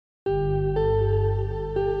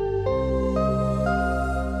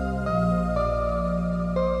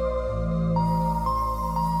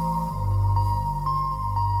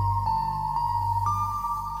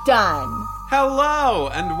Done. Hello,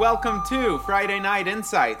 and welcome to Friday Night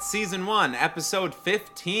Insights, Season 1, Episode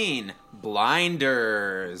 15,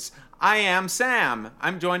 Blinders. I am Sam.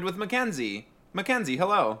 I'm joined with Mackenzie. Mackenzie,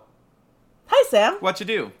 hello. Hi, Sam. What you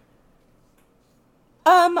do?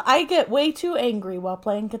 I get way too angry while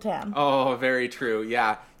playing Catan. Oh, very true,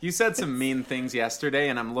 yeah. You said some mean things yesterday,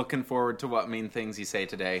 and I'm looking forward to what mean things you say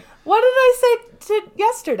today. What did I say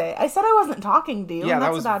yesterday? I said I wasn't talking to you, Yeah, and that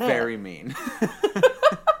that's was about very it. mean.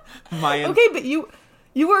 Okay, but you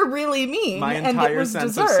were really mean, My and it entire was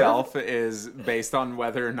sense deserved. of self is based on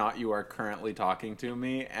whether or not you are currently talking to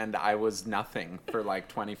me, and I was nothing for like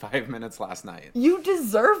 25 minutes last night. You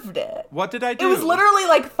deserved it. What did I do? It was literally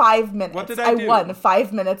like 5 minutes. What did I do? won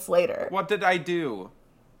 5 minutes later. What did I do?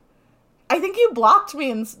 I think you blocked me,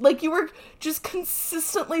 and you were just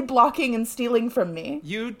consistently blocking and stealing from me.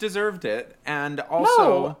 You deserved it, and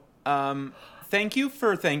also, thank you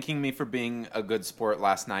for thanking me for being a good sport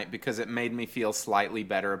last night, because it made me feel slightly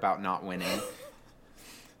better about not winning.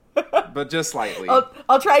 But just slightly.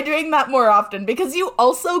 I'll try doing that more often, because you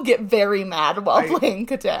also get very mad while playing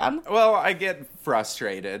Catan. Well, I get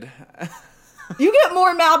frustrated. You get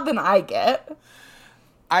more mad than I get.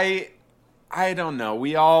 I don't know.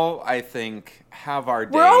 We all, I think, have our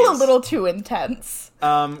days. We're all a little too intense.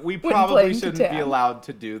 We probably shouldn't be Catan. allowed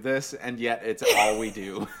to do this, and yet it's all we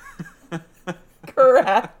do.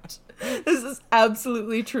 Correct. This is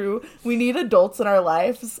absolutely true. We need adults in our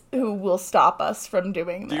lives who will stop us from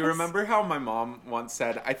doing this. Do you remember how my mom once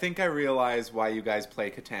said, I think I realize why you guys play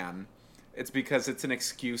Catan. It's because it's an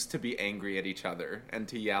excuse to be angry at each other and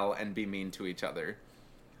to yell and be mean to each other.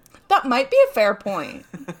 That might be a fair point.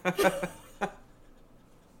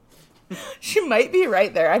 She might be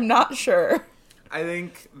right there. I'm not sure. I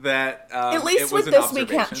think that At least it was with an this, we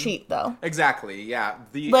can't observation. cheat, though. Exactly, yeah.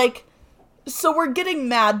 So we're getting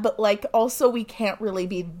mad, but, also we can't really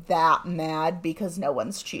be that mad because no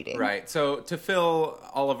one's cheating. Right. So to fill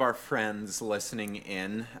all of our friends listening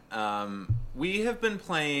in, we have been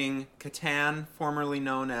playing Catan, formerly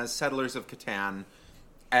known as Settlers of Catan,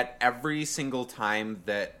 at every single time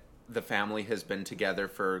that the family has been together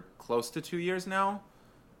for close to 2 years now.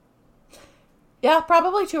 Yeah,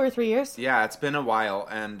 probably 2 or 3 years. Yeah, it's been a while,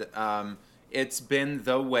 and it's been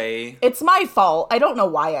the way... It's my fault. I don't know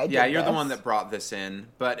why I did Yeah, you're this. the one that brought this in,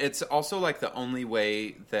 but it's also, the only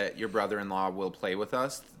way that your brother-in-law will play with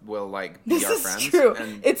us, will, be This our is friends. true.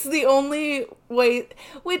 And It's the only way,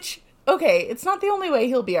 which, okay, it's not the only way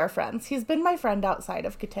he'll be our friends. He's been my friend outside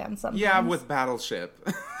of Catan sometimes. yeah, with Battleship.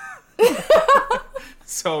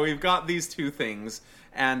 So we've got these two things,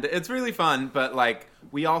 and it's really fun, but,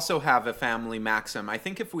 we also have a family maxim. I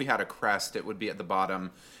think if we had a crest, it would be at the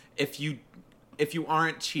bottom. If you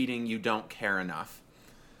aren't cheating, you don't care enough.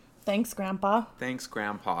 Thanks, Grandpa. Thanks,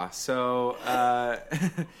 Grandpa. So,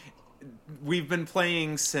 we've been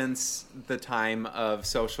playing since the time of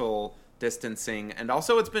social distancing, and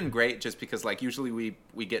also it's been great just because, usually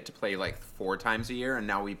we get to play, 4 times a year, and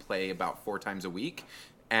now we play about 4 times a week.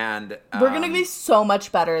 And We're going to be so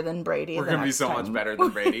much better than Brady. We're going to be so much better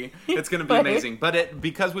than Brady. It's going to be amazing. But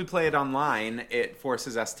because we play it online, it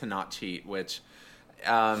forces us to not cheat, which... it's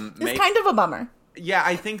kind of a bummer. Yeah,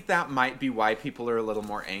 I think that might be why people are a little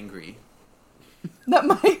more angry. That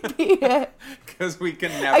might be it. Because we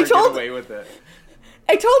can never get away with it.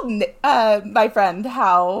 I told my friend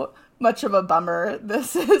how much of a bummer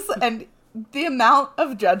this is, and the amount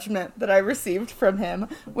of judgment that I received from him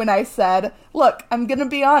when I said, look, I'm going to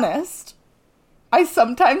be honest. I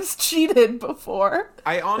sometimes cheated before.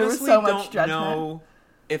 I honestly so much don't know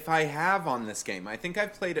if I have on this game. I think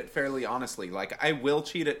I've played it fairly honestly. I will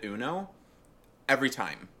cheat at Uno every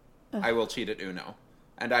time. I will cheat at Uno.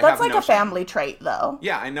 And That's have like no a shame. family trait, though.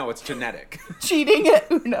 Yeah, I know. It's genetic. Cheating at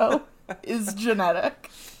Uno is genetic.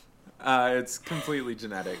 It's completely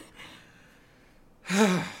genetic.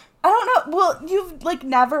 I don't know. Well, you've,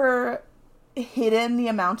 never hidden the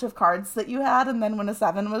amount of cards that you had, and then when a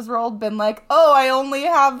 7 was rolled, been like, oh, I only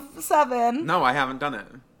have 7. No, I haven't done it.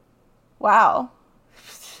 Wow.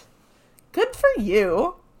 Good for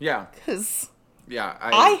you. Yeah. Because Yeah.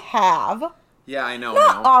 I have. Yeah, I know.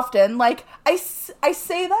 Not now. often. I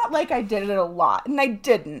say that like I did it a lot, and I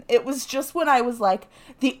didn't. It was just when I was,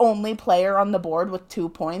 the only player on the board with 2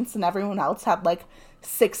 points, and everyone else had,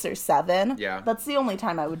 6 or 7. Yeah. That's the only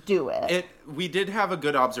time I would do it. We did have a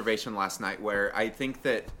good observation last night where I think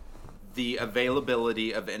that the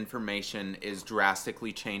availability of information is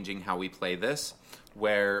drastically changing how we play this,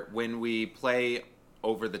 where when we play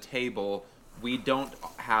over the table, we don't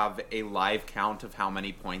have a live count of how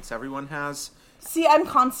many points everyone has. See, I'm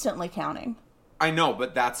constantly counting. I know,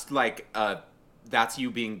 but that's that's you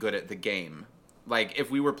being good at the game. Like, if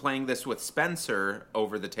we were playing this with Spencer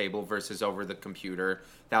over the table versus over the computer,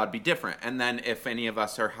 that would be different. And then if any of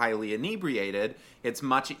us are highly inebriated, it's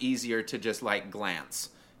much easier to just, like, glance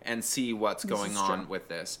and see what's going on with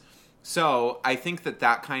this. So I think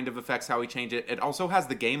that kind of affects how we change it. It also has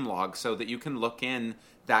the game log so that you can look in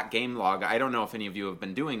that game log. I don't know if any of you have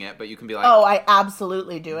been doing it, but you can be like... Oh, I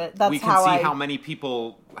absolutely do it. We can see how many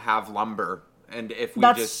people have lumber. And if we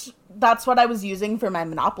That's what I was using for my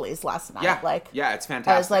Monopolies last night. Yeah, it's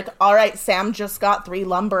fantastic. I was like, all right, Sam just got 3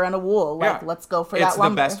 lumber and a wool. Like, let's go for that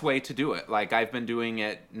lumber. It's the best way to do it. Like, I've been doing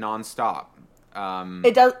it nonstop.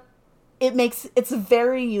 It's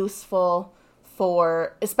very useful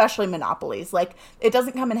for, especially Monopolies. Like, it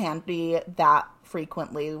doesn't come in handy that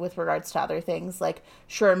frequently with regards to other things. Like,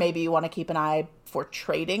 sure, maybe you want to keep an eye for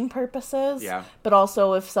trading purposes. Yeah. But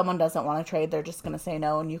also, if someone doesn't want to trade, they're just going to say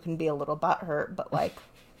no, and you can be a little butthurt. But, like,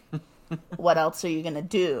 what else are you going to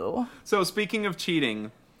do? So, speaking of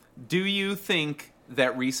cheating, do you think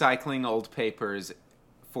that recycling old papers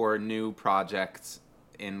for new projects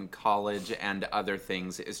in college and other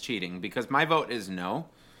things is cheating? Because my vote is no.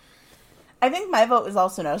 I think my vote is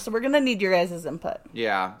also no, so we're going to need your guys' input.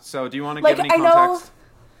 Yeah, so do you want to give any context?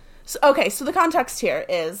 So the context here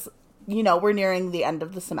is, we're nearing the end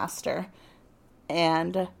of the semester,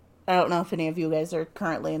 and I don't know if any of you guys are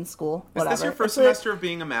currently in school. Whatever. Is this your first semester of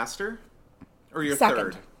being a master? Or your second.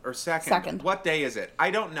 Third? Or second? Second. What day is it? I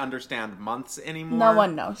don't understand months anymore. No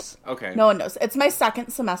one knows. Okay. No one knows. It's my second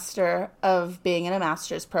semester of being in a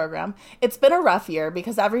master's program. It's been a rough year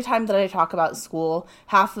because every time that I talk about school,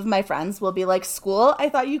 half of my friends will be like, "School? I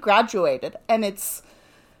thought you graduated." And it's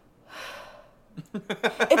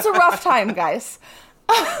a rough time, guys.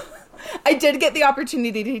 I did get the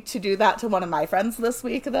opportunity to do that to one of my friends this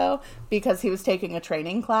week, though, because he was taking a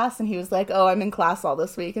training class, and he was like, "Oh, I'm in class all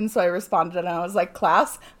this week." And so I responded, and I was like,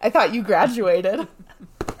 "Class? I thought you graduated."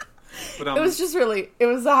 But, it was just it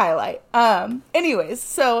was a highlight. Anyways,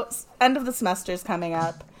 so end of the semester is coming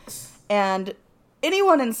up, and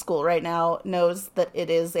anyone in school right now knows that it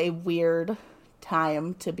is a weird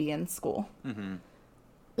time to be in school. Mm-hmm.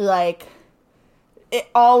 Like...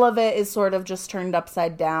 all of it is sort of just turned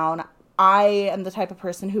upside down. I am the type of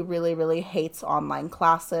person who really, really hates online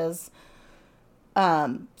classes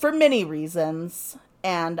for many reasons.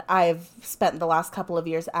 And I've spent the last couple of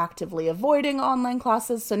years actively avoiding online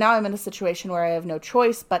classes. So now I'm in a situation where I have no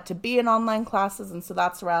choice but to be in online classes. And so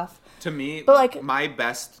that's rough. To me, my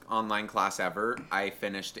best online class ever, I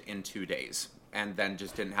finished in 2 days and then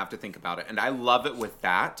just didn't have to think about it. And I love it with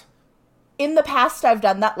that. In the past, I've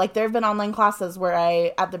done that. Like, there have been online classes where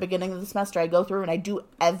at the beginning of the semester, I go through and I do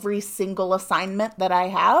every single assignment that I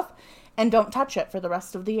have and don't touch it for the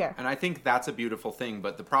rest of the year. And I think that's a beautiful thing,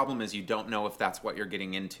 but the problem is you don't know if that's what you're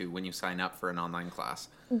getting into when you sign up for an online class.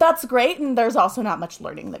 That's great, and there's also not much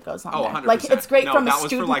learning that goes on there. 100%. Like, it's great from a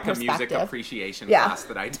student perspective. That was for, like, a music appreciation class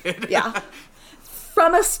that I did. Yeah.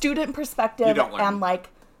 From a student perspective and, like,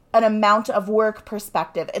 an amount of work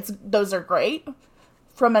perspective, those are great.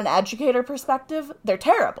 From an educator perspective, they're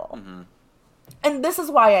terrible. Mm-hmm. And this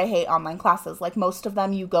is why I hate online classes. Like, most of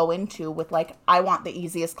them you go into with, like, I want the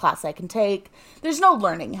easiest class I can take. There's no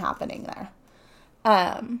learning happening there.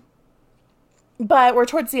 But we're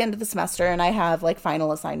towards the end of the semester, and I have, like,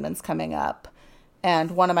 final assignments coming up.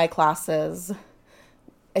 And one of my classes,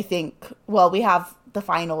 I think, we have the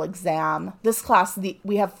final exam. This class,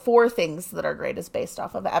 we have 4 things that our grade is based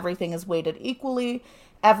off of. Everything is weighted equally.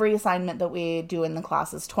 Every assignment that we do in the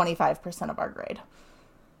class is 25% of our grade.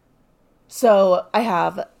 So I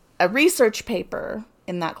have a research paper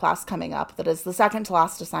in that class coming up that is the second to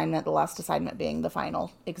last assignment, the last assignment being the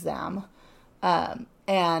final exam. And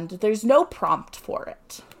there's no prompt for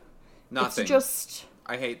it. Nothing. It's just...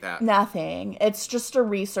 I hate that. Nothing. It's just a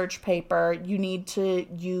research paper. You need to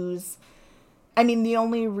use... the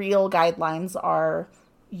only real guidelines are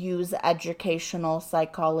use educational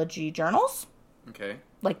psychology journals. Okay.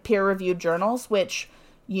 Like peer-reviewed journals, which,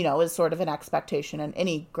 is sort of an expectation in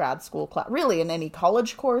any grad school class, really in any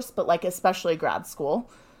college course, but like especially grad school.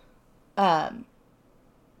 But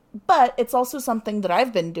it's also something that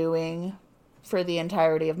I've been doing for the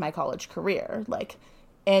entirety of my college career. Like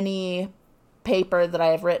any paper that I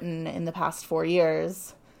have written in the past 4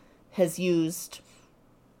 years has used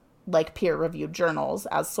like peer-reviewed journals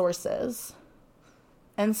as sources.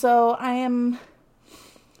 And so I am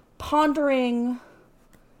pondering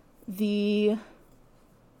the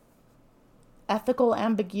ethical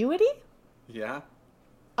ambiguity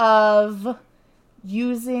of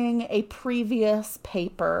using a previous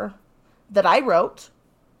paper that I wrote.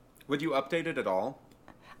 Would you update it at all?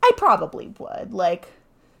 I probably would. Like,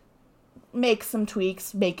 make some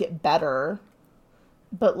tweaks, make it better.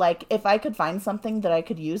 But, like, if I could find something that I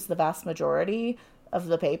could use the vast majority of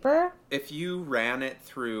the paper... If you ran it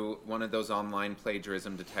through one of those online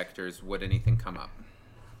plagiarism detectors, would anything come up?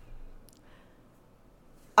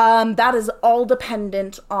 That is all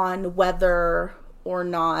dependent on whether or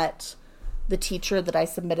not the teacher that I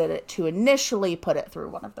submitted it to initially put it through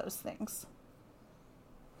one of those things.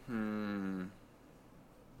 And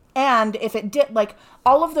if it did, like,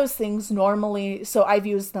 all of those things normally, so I've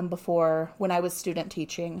used them before. When I was student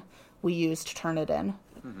teaching, we used Turnitin.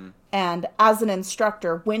 And as an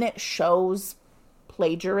instructor, when it shows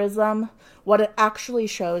plagiarism, what it actually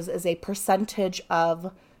shows is a percentage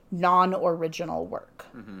of non-original work.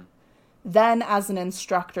 Then, as an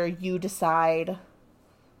instructor, you decide,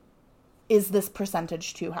 is this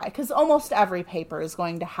percentage too high? Because almost every paper is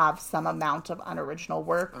going to have some amount of unoriginal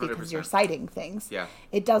work because 100%. you're citing things. Yeah.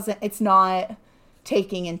 It's not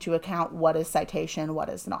taking into account what is citation, what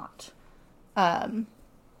is not. And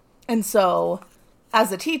so,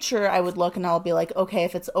 as a teacher, I would look and I'll be like, okay,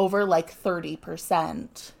 if it's over like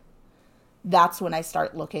 30%, that's when I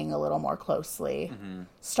start looking a little more closely.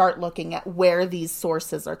 Start looking at where these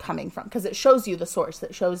sources are coming from. Because it shows you the source.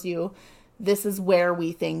 It shows you this is where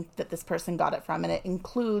we think that this person got it from. And it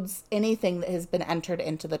includes anything that has been entered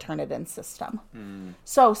into the Turnitin system.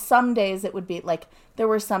 So some days it would be like, there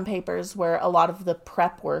were some papers where a lot of the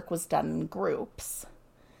prep work was done in groups.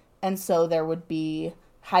 And so there would be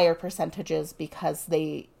higher percentages because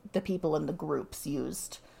the people in the groups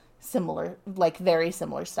used similar, like very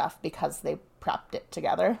similar stuff because they prepped it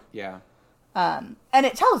together. Yeah. And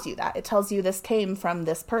it tells you that. It tells you this came from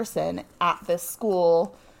this person at this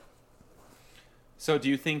school. So do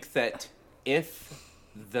you think that if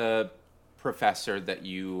the professor that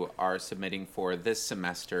you are submitting for this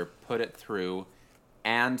semester put it through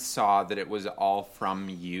and saw that it was all from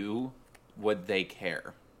you, would they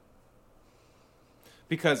care?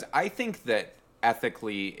 Because I think that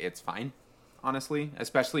ethically it's fine, honestly,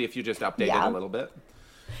 especially if you just update it a little bit.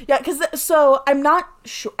 Yeah, because so I'm not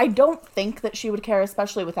sure. I don't think that she would care,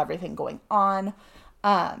 especially with everything going on.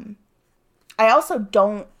 I also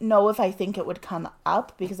don't know if I think it would come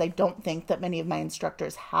up because I don't think that many of my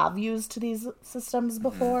instructors have used these systems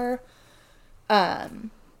before.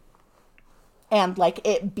 And like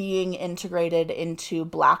it being integrated into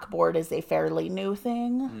Blackboard is a fairly new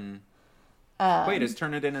thing. Wait, is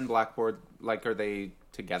Turnitin and Blackboard, like, are they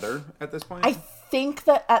together at this point? I think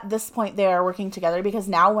that at this point they are working together because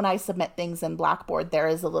now when I submit things in Blackboard, there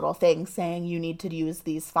is a little thing saying you need to use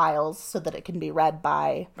these files so that it can be read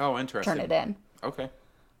by Turnitin. Okay.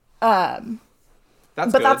 That's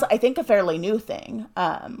good. That's, I think, a fairly new thing.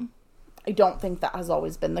 I don't think that has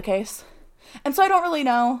always been the case. And so I don't really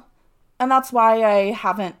know. And that's why I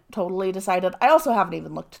haven't totally decided. I also haven't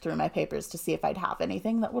even looked through my papers to see if I'd have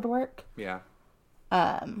anything that would work. Yeah.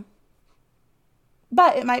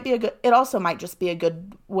 But it might be it also might just be a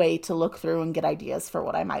good way to look through and get ideas for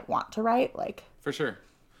what I might want to write. Like, for sure.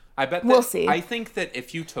 I bet we'll see. I think that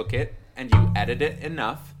if you took it and you edit it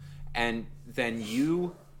enough, and then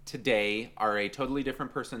you today are a totally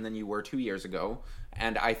different person than you were 2 years ago,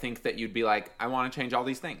 and I think that you'd be like, I want to change all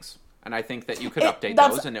these things. And I think that you could update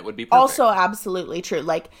those and it would be perfect. Also absolutely true.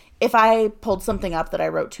 Like, if I pulled something up that I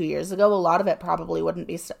wrote 2 years ago, a lot of it probably wouldn't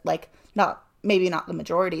be, like, maybe not the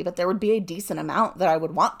majority, but there would be a decent amount that I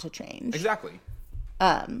would want to change. Exactly.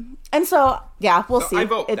 And so, yeah, we'll see. I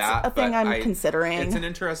vote it's that, a thing I'm considering. It's an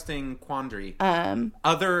interesting quandary.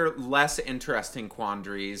 Other less interesting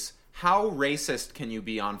quandries. How racist can you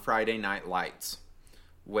be on Friday Night Lights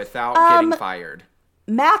without getting fired?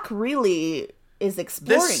 Mac really is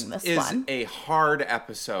exploring this one. This is a hard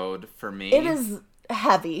episode for me. It is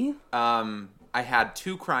heavy. I had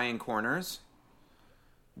 2 crying corners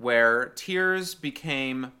where tears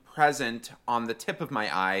became present on the tip of my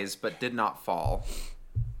eyes but did not fall.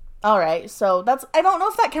 All right, so I don't know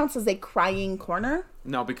if that counts as a crying corner.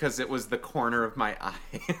 No, because it was the corner of my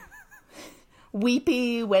eye.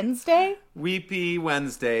 Weepy Wednesday? Weepy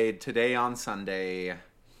Wednesday, today on Sunday.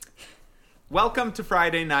 Welcome to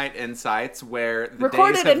Friday Night Insights, where the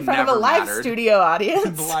recorded days have in front of a never live mattered. Studio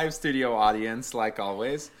audience. The live studio audience, like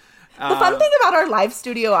always. The fun thing about our live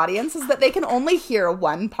studio audience is that they can only hear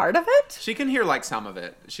one part of it. She can hear like some of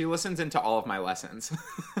it. She listens into all of my lessons.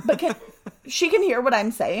 But she can hear what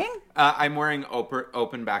I'm saying? I'm wearing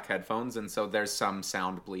open back headphones, and so there's some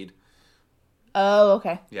sound bleed. Oh,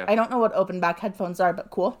 okay. Yeah. I don't know what open back headphones are, but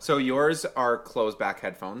cool. So yours are closed back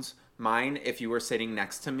headphones. Mine, if you were sitting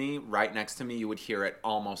next to me, right next to me, you would hear it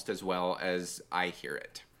almost as well as I hear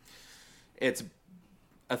it. It's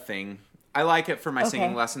a thing. I like it for my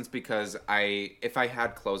singing lessons because if I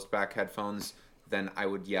had closed back headphones, then I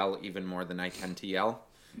would yell even more than I tend to yell.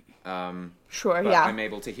 Sure, but yeah. I'm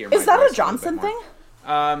able to hear my Is that voice a Johnson little thing? bit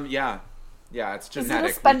more. Yeah. Yeah, it's Is genetic.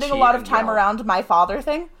 it a spending a lot of time around my father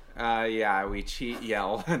thing? Yeah, we cheat,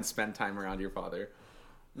 yell, and spend time around your father.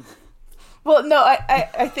 Well, no,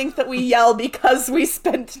 I think that we yell because we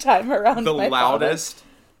spent time around The my loudest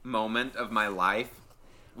moment of my life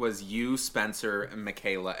was you, Spencer, and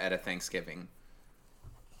Michaela at a Thanksgiving.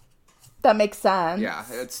 That makes sense. Yeah,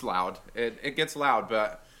 it's loud. It gets loud,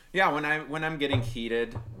 but yeah, when I'm getting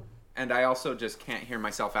heated, and I also just can't hear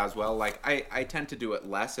myself as well. Like I tend to do it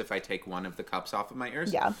less if I take one of the cups off of my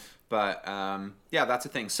ears. Yeah. But yeah, that's a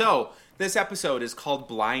thing. So this episode is called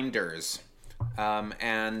Blinders.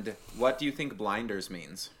 And what do you think blinders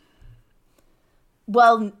means?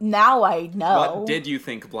 Well, now I know. What did you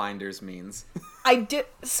think blinders means? I did.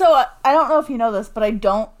 So I don't know if you know this, but I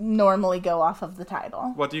don't normally go off of the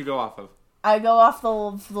title. What do you go off of? I go off the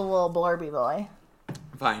little blurby boy.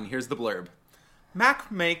 Fine, here's the blurb.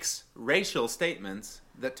 Mac makes racial statements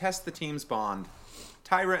that test the team's bond.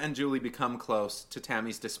 Tyra and Julie become close, to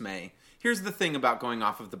Tammy's dismay. Here's the thing about going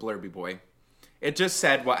off of the blurby boy. It just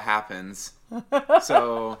said what happens.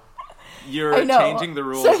 So you're changing the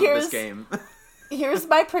rules of this game. Here's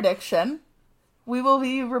my prediction. We will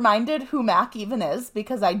be reminded who Mac even is,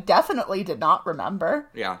 because I definitely did not remember.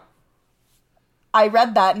 Yeah. I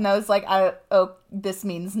read that and I was like, this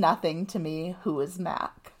means nothing to me. Who is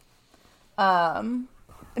Mac?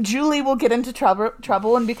 Julie will get into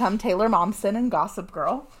trouble and become Taylor Momsen in Gossip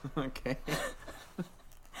Girl. Okay.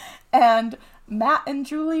 And Matt and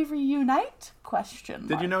Julie reunite? ?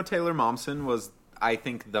 Did you know Taylor Momsen was, I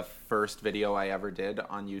think, the first video I ever did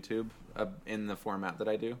on YouTube in the format that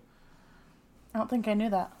I do? I don't think I knew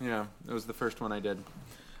that. Yeah, it was the first one I did.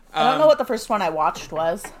 I don't know what the first one I watched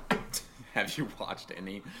was. Have you watched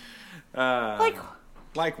any?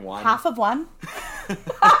 Like one. Half of one.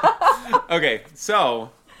 Okay,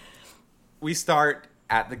 so we start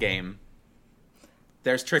at the game.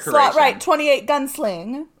 There's trickeration. Slot right, 28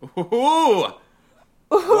 gunsling. Ooh!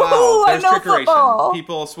 Ooh, Wow, I there's know trickeration. football.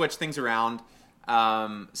 People switch things around.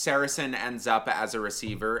 Saracen ends up as a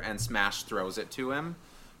receiver, and Smash throws it to him,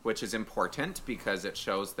 which is important because it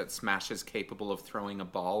shows that Smash is capable of throwing a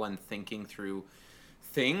ball and thinking through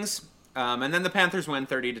things. And then the Panthers win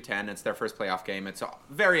 30-10. It's their first playoff game. It's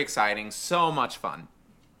very exciting. So much fun.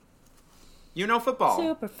 You know football.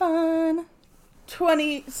 Super fun.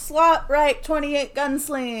 20 slot right, 28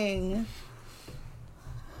 gunsling.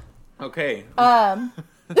 Okay. I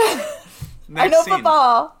Next know scene.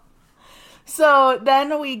 football. So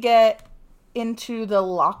then we get into the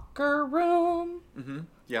locker room. Mm-hmm.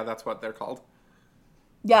 Yeah, that's what they're called.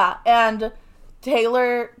 Yeah, and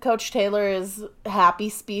Coach Taylor is happy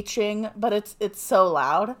speeching, but it's so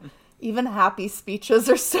loud. Even happy speeches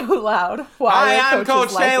are so loud. Hi, I'm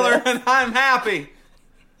Coach Taylor, and I'm happy.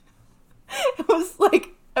 It was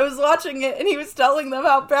like, I was watching it, and he was telling them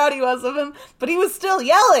how proud he was of him, but he was still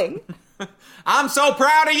yelling. I'm so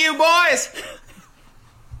proud of you, boys!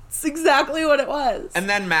 It's exactly what it was. And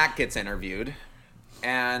then Mac gets interviewed,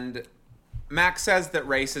 and Mac says that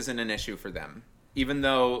race isn't an issue for them, even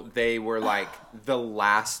though they were like the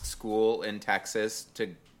last school in Texas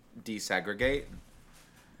to desegregate.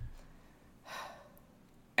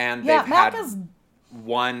 And they've had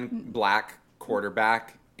one black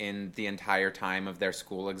quarterback in the entire time of their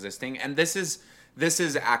school existing. And this is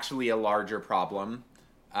actually a larger problem.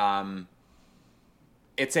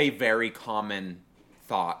 It's a very common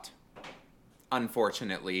thought,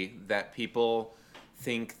 unfortunately, that people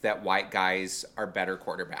think that white guys are better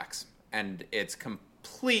quarterbacks. And it's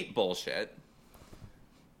complete bullshit.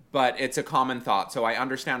 But it's a common thought, so I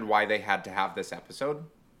understand why they had to have this episode.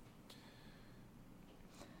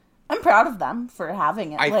 I'm proud of them for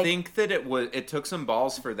having it. I think that it took some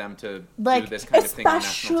balls for them to do this kind of thing on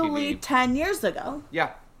national especially TV. 10 years ago.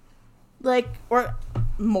 Yeah. Or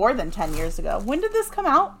more than 10 years ago. When did this come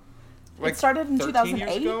out? It started in 13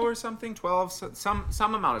 2008? years ago or something? 12?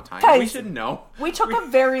 Some amount of time. Guys, we should know. We took a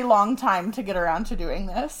very long time to get around to doing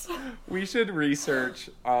this. We should research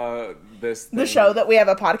this thing. The show that we have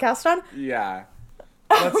a podcast on? Yeah.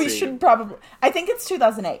 We should probably... I think it's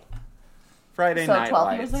 2008. Friday So Night 12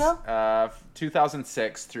 Lights. years ago?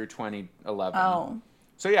 2006 through 2011. Oh.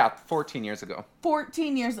 So yeah, 14 years ago.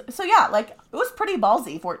 14 years... So yeah, it was pretty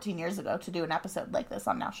ballsy 14 years ago to do an episode like this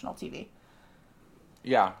on national TV.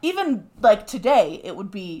 Yeah. Even, today, it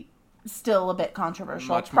would be still a bit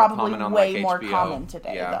controversial. Much more Probably common on, way more HBO. common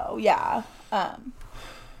today, Yeah. though. Yeah.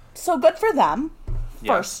 So good for them,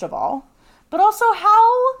 Yeah. first of all. But also,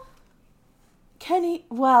 how can he...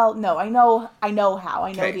 Well, no, I know how.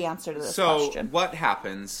 I know the answer to this question. So, what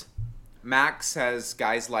happens Mac says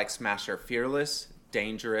guys like Smash are fearless,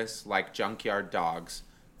 dangerous, like junkyard dogs.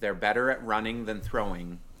 They're better at running than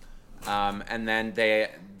throwing. And then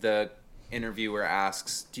the interviewer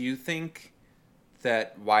asks, do you think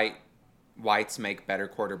that whites make better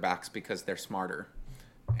quarterbacks because they're smarter?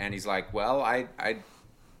 And he's like, well,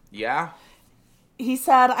 yeah. He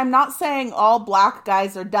said, I'm not saying all black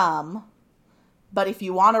guys are dumb, but if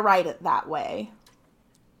you want to write it that way.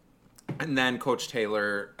 And then Coach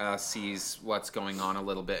Taylor sees what's going on a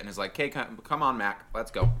little bit and is like, okay, come on, Mac,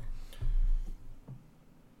 let's go.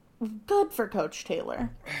 Good for Coach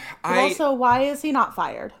Taylor. But also, why is he not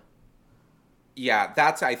fired? Yeah,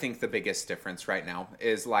 that's, I think, the biggest difference right now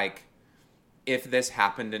is, like, if this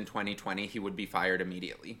happened in 2020, he would be fired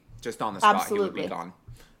immediately. Just on the spot, Absolutely. He would be gone.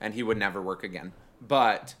 And he would never work again.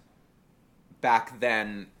 But back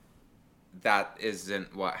then, that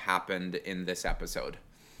isn't what happened in this episode.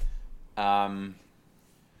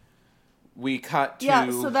 We cut to...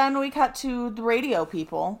 Yeah, so then we cut to the radio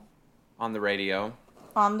people. On the radio.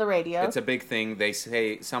 On the radio. It's a big thing. They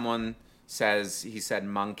say, someone says he said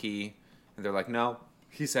monkey, and they're like, no,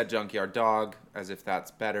 he said junkyard dog, as if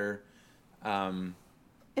that's better.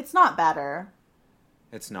 It's not better.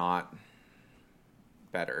 It's not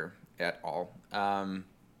better at all.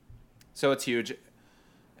 So it's huge.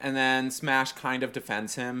 And then Smash kind of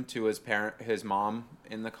defends him to his mom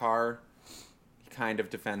in the car. He kind of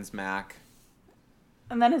defends Mac.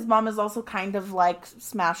 And then his mom is also kind of like,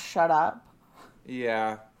 Smash, shut up.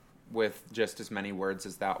 Yeah, with just as many words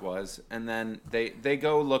as that was. And then they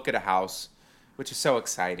go look at a house, which is so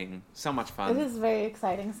exciting. So much fun. It is very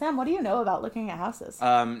exciting. Sam, what do you know about looking at houses?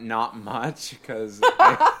 Not much, because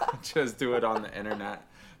I just do it on the internet.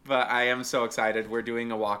 But I am so excited. We're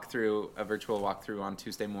doing a virtual walkthrough on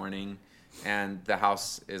Tuesday morning, and the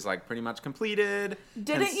house is, like, pretty much completed.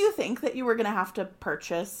 Didn't you think that you were going to have to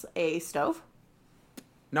purchase a stove?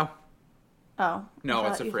 No. Oh. No,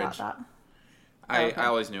 it's a you fridge. thought that. I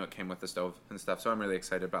always knew it came with the stove and stuff, so I'm really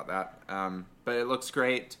excited about that. But it looks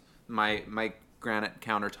great. My granite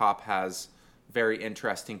countertop has very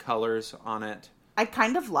interesting colors on it. I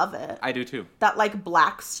kind of love it. I do too. That, like,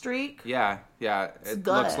 black streak. Yeah. It good.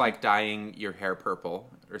 looks like dyeing your hair purple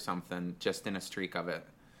or something, just in a streak of it.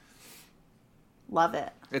 Love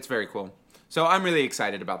it. It's very cool. So I'm really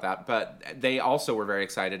excited about that. But they also were very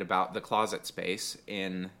excited about the closet space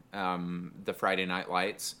in the Friday Night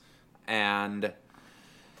Lights. And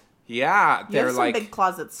yeah, You they're have some like big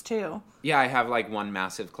closets too. Yeah, I have like one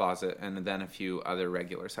massive closet and then a few other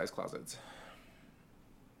regular size closets.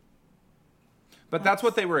 But that's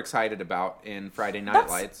what they were excited about in Friday Night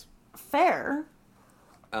Lights. Fair.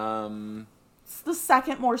 It's the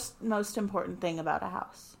second most important thing about a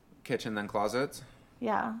house. Kitchen, then closets.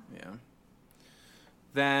 Yeah. Yeah.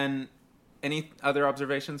 Then, any other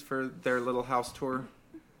observations for their little house tour?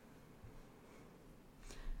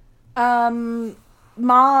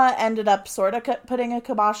 Ma ended up sort of putting a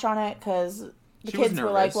kibosh on it because the kids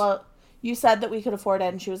were like, well, you said that we could afford it.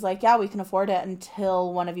 And she was like, yeah, we can afford it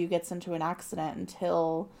until one of you gets into an accident,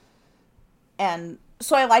 and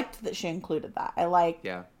so I liked that she included that.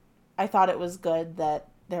 I thought it was good that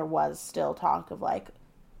there was still talk of like,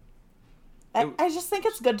 I just think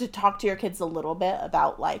it's good to talk to your kids a little bit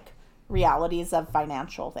about like realities of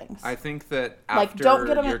financial things. I think that after don't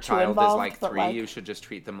get them your too child involved, is like 3, like, you should just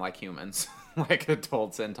treat them like humans, like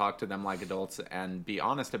adults, and talk to them like adults and be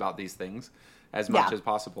honest about these things as much as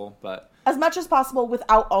possible. But as much as possible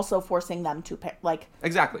without also forcing them to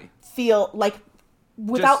exactly feel like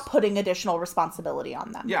without putting additional responsibility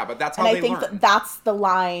on them. Yeah, but that's how they learn. And I think that's the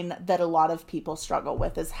line that a lot of people struggle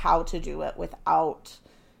with, is how to do it without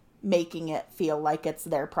making it feel like it's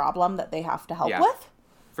their problem that they have to help with.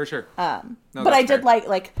 For sure. But I did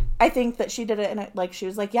like I think that she did it, and like she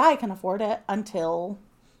was like, yeah, I can afford it until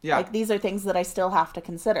like these are things that I still have to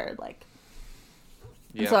consider, like.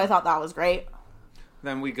 And so I thought that was great.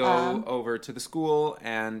 Then we go over to the school,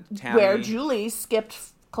 and Tammy, where Julie skipped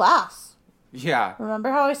class. Yeah.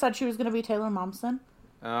 Remember how I said she was going to be Taylor Momsen?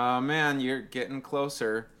 Oh man, you're getting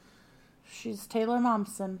closer. She's Taylor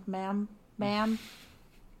Momsen, ma'am.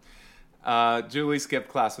 Julie skipped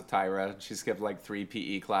class with Tyra. She skipped like 3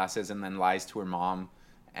 PE classes and then lies to her mom.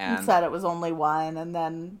 And said it was only 1, and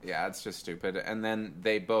then... Yeah, it's just stupid. And then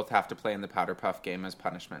they both have to play in the Powder Puff game as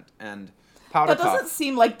punishment. And Powder Puff... That doesn't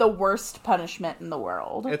seem like the worst punishment in the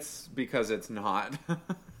world. It's because it's not.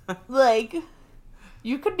 Like,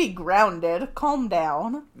 you could be grounded. Calm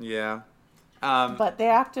down. Yeah. But they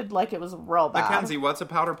acted like it was real bad. Mackenzie, what's a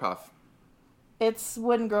Powder Puff? It's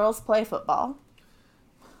when girls play football.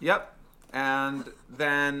 Yep. And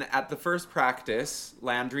then at the first practice,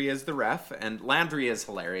 Landry is the ref, and Landry is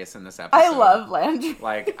hilarious in this episode. I love Landry.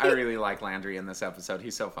 I really like Landry in this episode.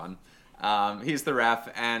 He's so fun. He's the ref,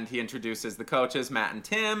 and he introduces the coaches, Matt and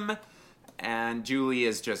Tim, and Julie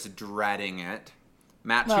is just dreading it.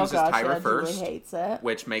 Matt chooses Tyra first, Julie hates it.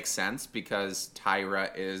 which makes sense because Tyra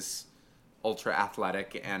is ultra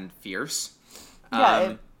athletic and fierce.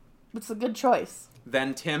 Yeah, it's a good choice.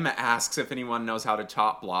 Then Tim asks if anyone knows how to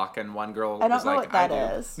chop block, and one girl I don't was know like, what that "I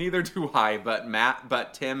do." is. Neither do I,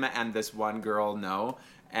 but Tim and this one girl know,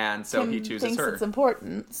 and so Tim he chooses thinks her. it's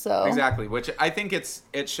important, so Exactly, which I think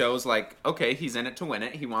it shows like, okay, he's in it to win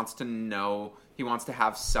it. He wants to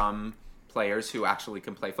have some players who actually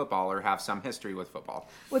can play football or have some history with football,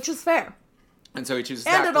 which is fair. and so he chooses.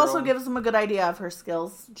 And that it also girl. gives him a good idea of her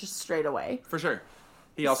skills just straight away. For sure.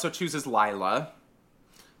 He also chooses Lila,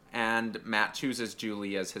 and Matt chooses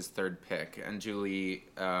Julie as his third pick. And Julie,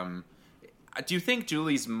 do you think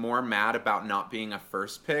Julie's more mad about not being a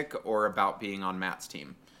first pick or about being on Matt's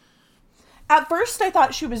team? At first, I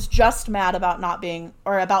thought she was just mad about not being,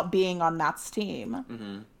 or about being on Matt's team.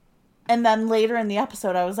 Mm-hmm. And then later in the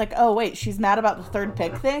episode, I was like, oh, wait, she's mad about the third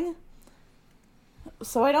pick thing?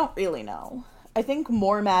 So I don't really know. I think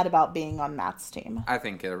more mad about being on Matt's team. I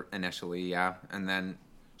think initially, yeah. And then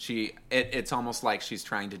it's almost like she's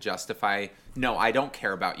trying to justify, no, I don't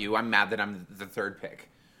care about you. I'm mad that I'm the third pick.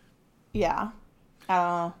 Yeah. I don't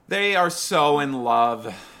know. They are so in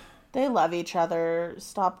love. They love each other.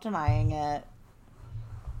 Stop denying it.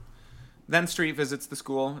 Then Street visits the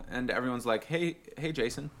school, and everyone's like, hey,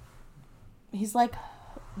 Jason. He's like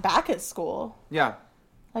back at school. Yeah.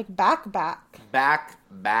 Like back. Back.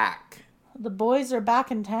 The boys are back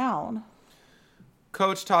in town.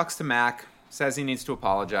 Coach talks to Mac, says he needs to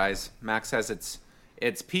apologize. Mac says it's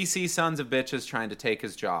PC sons of bitches trying to take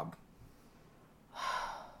his job.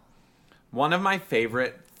 One of my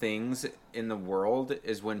favorite things in the world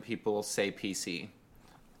is when people say PC.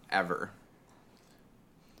 Ever.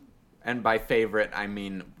 And by favorite, I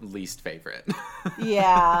mean least favorite.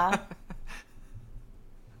 Yeah.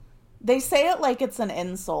 They say it like it's an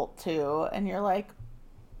insult, too. And you're like,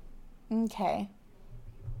 okay,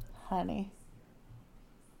 honey.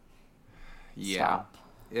 Yeah. Stop.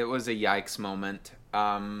 It was a yikes moment.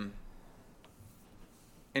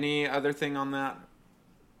 Any other thing on that?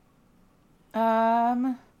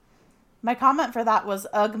 My comment for that was,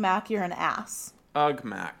 ugh, Mac, you're an ass. Ugh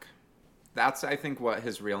Mac. That's, I think, what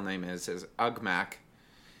his real name is Ugh Mac.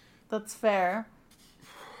 That's fair.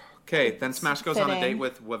 Okay, then Smash goes on a fitting. date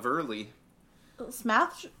with Waverly.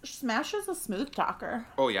 Smash is a smooth talker.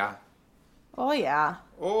 Oh, yeah. Oh, yeah.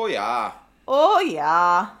 Oh, yeah. Oh,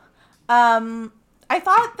 yeah. I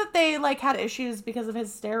thought that they, had issues because of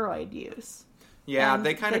his steroid use. Yeah, And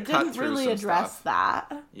they kind of cut didn't through really some address stuff.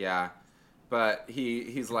 that. Yeah. But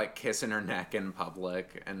he's, kissing her neck in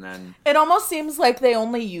public, and then... It almost seems like they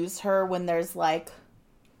only use her when there's,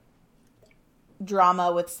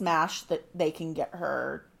 drama with Smash that they can get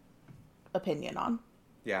her opinion on.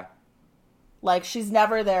 Yeah. She's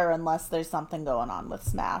never there unless there's something going on with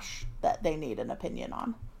Smash that they need an opinion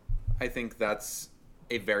on. I think that's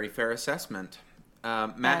a very fair assessment.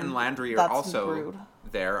 Matt and Landry are that's also rude.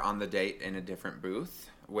 there on the date in a different booth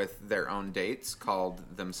with their own dates called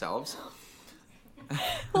themselves.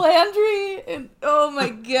 Landry, and, oh my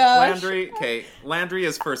gosh. Landry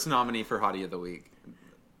is first nominee for Hottie of the Week.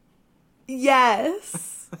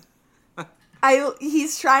 Yes.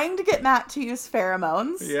 He's trying to get Matt to use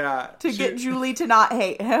pheromones. Yeah. To get Julie to not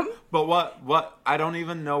hate him. But what, I don't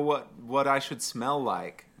even know what I should smell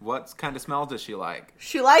like. What kind of smell does she like?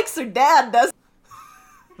 She likes her dad, doesn't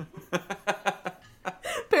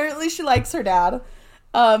Apparently she likes her dad.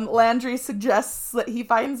 Landry suggests that he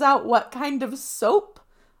finds out what kind of soap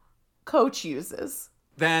Coach uses.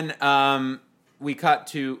 Then we cut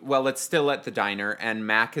to, it's still at the diner, and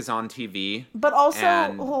Mac is on TV. But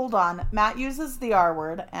also, hold on, Matt uses the R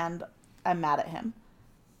word, and I'm mad at him.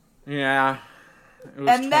 Yeah.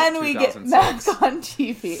 And then we get Mac on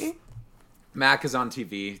TV. Mac is on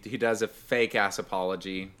TV. He does a fake-ass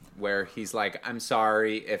apology where he's like, I'm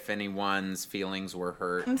sorry if anyone's feelings were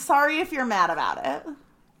hurt. I'm sorry if you're mad about it.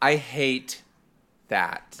 I hate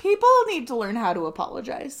that. People need to learn how to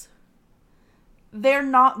apologize. They're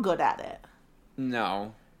not good at it.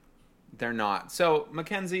 No, they're not. So,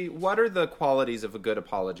 Mackenzie, what are the qualities of a good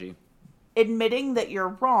apology? Admitting that you're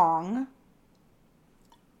wrong.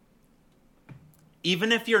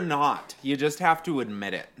 Even if you're not, you just have to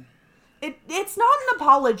admit it. It's not an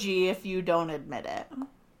apology if you don't admit it.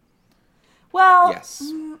 Well,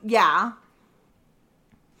 yes. Yeah.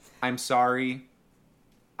 I'm sorry.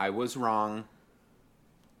 I was wrong.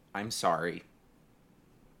 I'm sorry.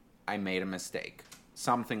 I made a mistake.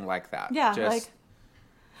 Something like that. Yeah, just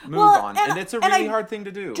move on. And it's a really hard thing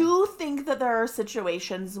to do. I do think that there are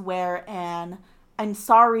situations where I'm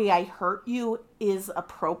sorry I hurt you is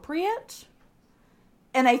appropriate.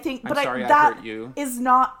 And I think, but I that hurt you. is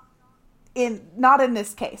not in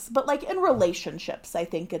this case, but like in relationships, I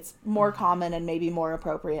think it's more common and maybe more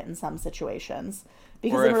appropriate in some situations.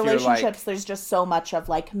 Because in relationships, there's just so much of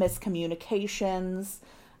like miscommunications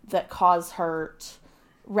that cause hurt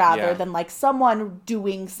rather than like someone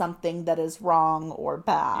doing something that is wrong or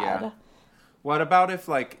bad. Yeah. What about if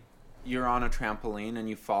like you're on a trampoline and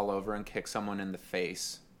you fall over and kick someone in the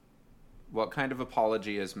face? What kind of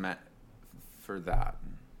apology is meant for that?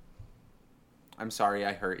 I'm sorry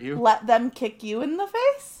I hurt you. Let them kick you in the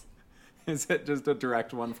face? Is it just a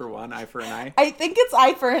direct 1-for-1, eye for an eye? I think it's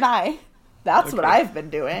eye for an eye. That's what I've been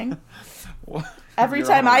doing. Every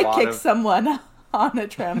time I kick someone on a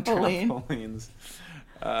trampoline. Trampolines.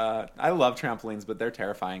 I love trampolines, but they're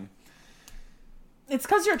terrifying. It's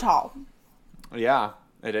because you're tall. Yeah,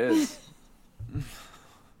 it is.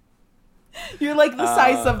 You're like the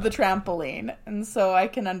size of the trampoline, and so I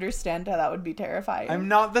can understand how that would be terrifying. I'm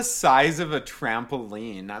not the size of a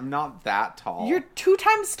trampoline. I'm not that tall. You're 2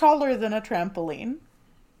 times taller than a trampoline.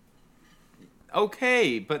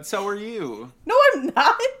 Okay, but so are you. No, I'm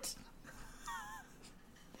not.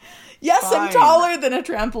 Yes, Fine. I'm taller than a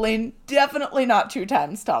trampoline. Definitely not 2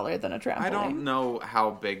 times taller than a trampoline. I don't know how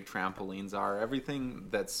big trampolines are. Everything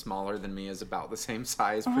that's smaller than me is about the same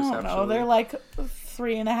size perceptually. I don't know. They're like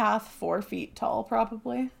 3.5, 4 feet tall,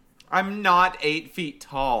 probably. I'm not 8 feet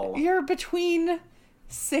tall. You're between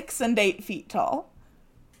 6 and 8 feet tall.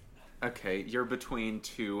 Okay, you're between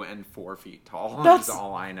 2 and 4 feet tall. That's is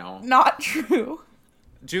all I know. Not true.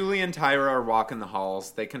 Julie and Tyra are walking the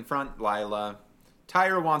halls. They confront Lila.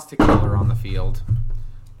 Tyra wants to kill her on the field.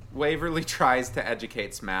 Waverly tries to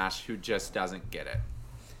educate Smash, who just doesn't get it.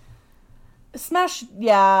 Smash,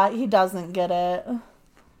 yeah, he doesn't get it.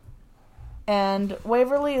 And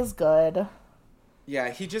Waverly is good.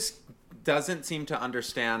 Yeah, he just doesn't seem to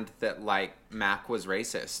understand that, like, Mac was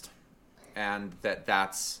racist. And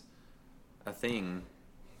that's a thing.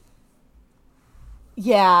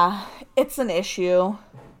 Yeah, it's an issue.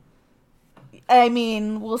 I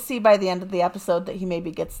mean, we'll see by the end of the episode that he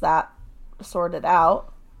maybe gets that sorted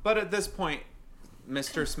out. But at this point,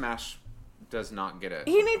 Mr. Smash does not get it.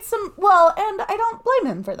 He needs some... Well, and I don't blame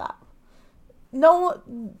him for that. No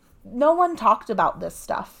one talked about this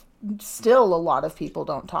stuff. Still, a lot of people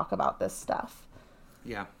don't talk about this stuff.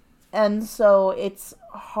 Yeah. And so it's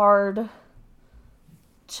hard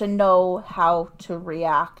to know how to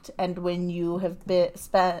react. And when you have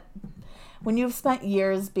when you've spent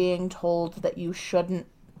years being told that you shouldn't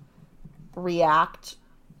react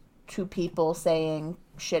to people saying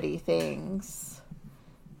shitty things,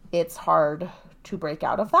 it's hard to break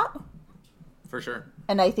out of that. For sure.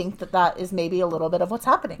 And I think that is maybe a little bit of what's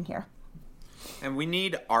happening here. And we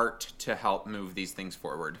need art to help move these things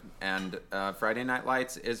forward. And Friday Night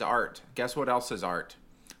Lights is art. Guess what else is art?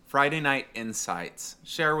 Friday Night Insights.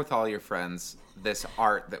 Share with all your friends this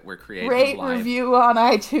art that we're creating Rate, live. review on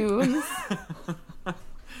iTunes.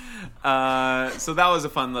 So that was a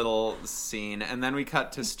fun little scene. And then we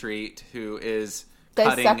cut to Street, who is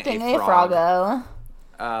Dissecting cutting a froggo.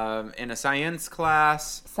 In a science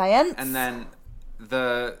class. Science? And then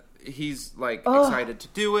he's like excited to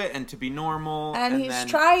do it and to be normal. And he's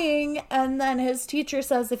trying, and then his teacher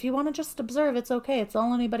says, if you want to just observe, it's okay. It's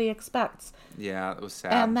all anybody expects. Yeah, it was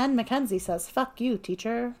sad. And then Mackenzie says, fuck you,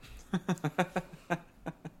 teacher.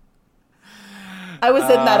 I was in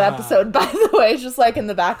that episode, by the way, just like in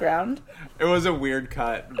the background. It was a weird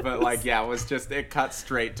cut, but like, yeah, it cut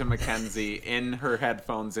straight to Mackenzie in her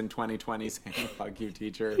headphones in 2020 saying, fuck you,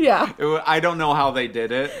 teacher. Yeah. I don't know how they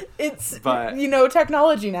did it. But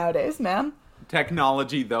technology nowadays, man.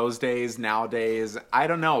 Technology those days, nowadays, I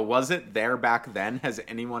don't know. Was it there back then? Has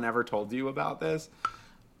anyone ever told you about this?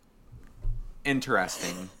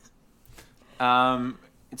 Interesting.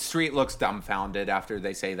 Street looks dumbfounded after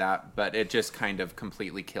they say that, but it just kind of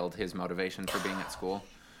completely killed his motivation for being at school.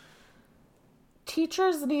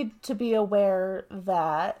 Teachers need to be aware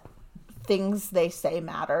that things they say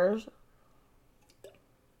matter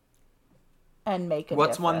and make a difference.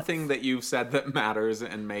 What's one thing that you've said that matters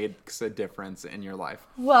and makes a difference in your life?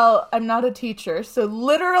 Well, I'm not a teacher, so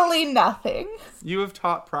literally nothing. You have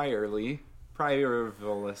taught priorly.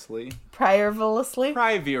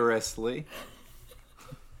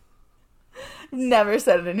 Never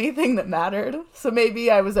said anything that mattered. So maybe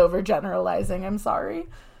I was overgeneralizing. I'm sorry.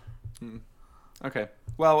 Okay.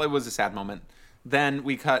 Well, it was a sad moment. Then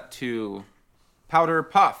we cut to Powder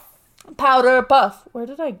Puff. Powder Puff. Where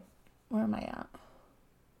am I at?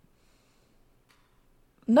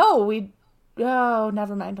 No, oh,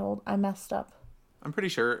 never mind. Hold. I messed up. I'm pretty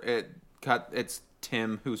sure it's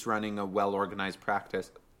Tim who's running a well-organized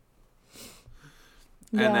practice.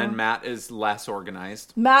 Yeah. And then Matt is less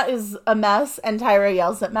organized. Matt is a mess, and Tyra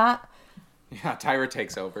yells at Matt. Yeah, Tyra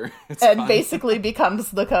takes over. It's and fun. basically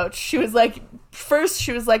becomes the coach. She was like,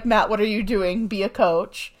 Matt, what are you doing? Be a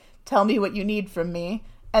coach. Tell me what you need from me.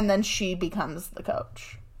 And then she becomes the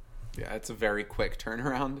coach. Yeah, it's a very quick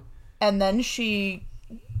turnaround. And then she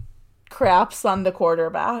craps on the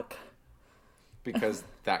quarterback. Because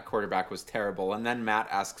that quarterback was terrible. And then Matt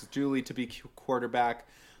asks Julie to be quarterback,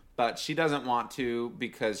 but she doesn't want to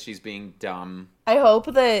because she's being dumb. I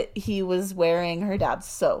hope that he was wearing her dad's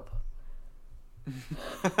soap.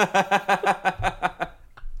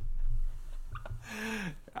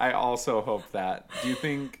 I also hope that. Do you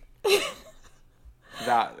think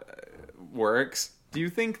that works? Do you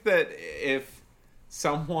think that if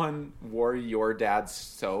someone wore your dad's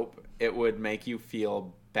soap, it would make you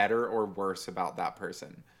feel better or worse about that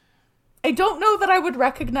person? I don't know that I would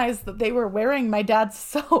recognize that they were wearing my dad's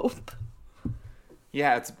soap.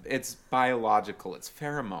 Yeah, it's biological. It's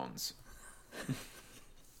pheromones.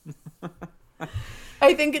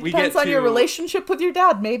 I think it depends on your relationship with your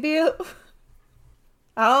dad. Maybe I don't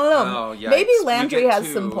know. Oh, maybe Landry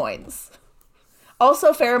has some points.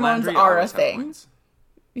 Also, pheromones Landry are a always has thing. points.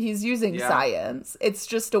 He's using science. It's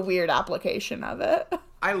just a weird application of it.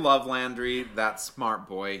 I love Landry, that smart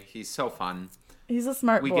boy. He's so fun. He's a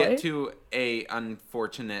smart boy. We get to a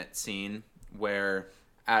unfortunate scene where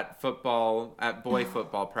at boy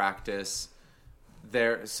football practice,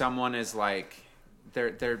 someone is like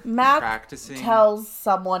they're Matt practicing. Tells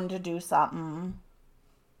someone to do something.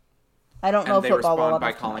 I don't know and they football well respond by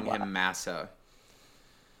enough to calling know him Massa.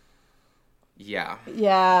 Yeah.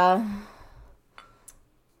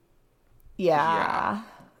 Yeah.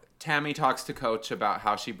 Tammy talks to Coach about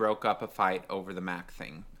how she broke up a fight over the Mac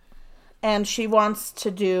thing. And she wants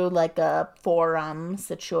to do like a forum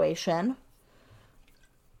situation,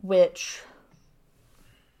 which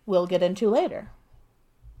we'll get into later.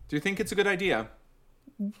 Do you think it's a good idea?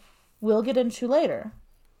 We'll get into later.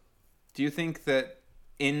 Do you think that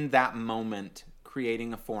in that moment,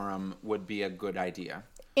 creating a forum would be a good idea?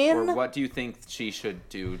 Or what do you think she should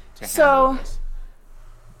do to handle this?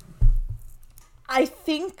 I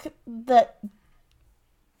think that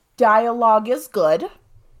dialogue is good.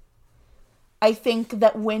 I think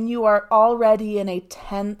that when you are already in a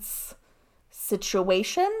tense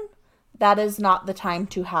situation, that is not the time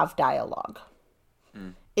to have dialogue.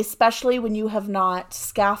 Especially when you have not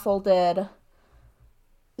scaffolded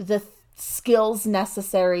the skills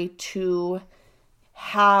necessary to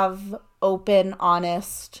have open,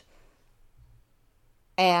 honest,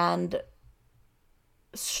 and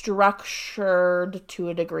structured to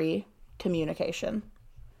a degree communication.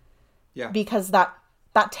 Yeah. Because that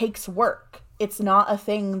takes work. It's not a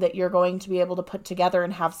thing that you're going to be able to put together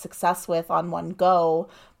and have success with on one go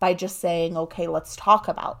by just saying, okay, let's talk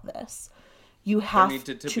about this. You have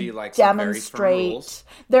to be like demonstrate.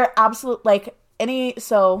 They're absolute, like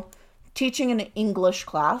so teaching an English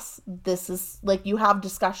class, this is like you have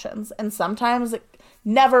discussions, and sometimes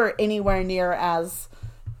never anywhere near as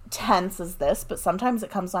tense as this, but sometimes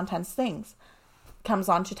it comes on tense things, comes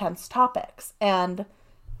on to tense topics, and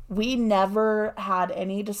we never had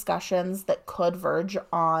any discussions that could verge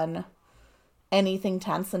on anything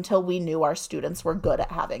tense until we knew our students were good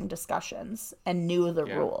at having discussions and knew the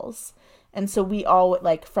rules. And so we all,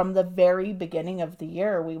 like, from the very beginning of the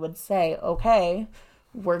year, we would say, okay,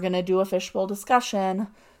 we're going to do a fishbowl discussion.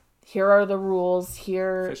 Here are the rules.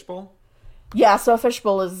 Fishbowl? Yeah, so a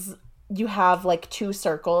fishbowl is, you have, like, 2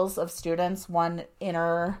 circles of students, one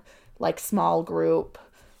inner, like, small group,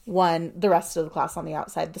 the rest of the class on the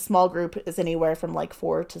outside. The small group is anywhere from, like,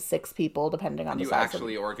 4 to 6 people, depending on the size. You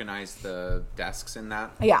actually organize the desks in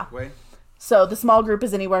that way? So the small group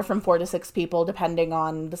is anywhere from 4 to 6 people, depending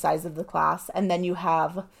on the size of the class. And then you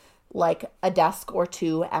have like a desk or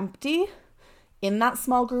 2 empty in that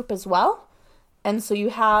small group as well. And so you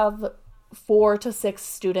have 4 to 6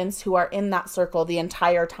 students who are in that circle the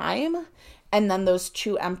entire time. And then those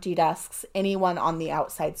 2 empty desks, anyone on the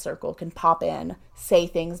outside circle can pop in, say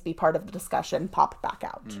things, be part of the discussion, pop back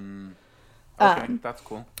out. Okay, that's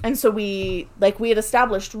cool. And so we had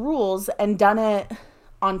established rules and done it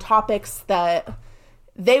on topics that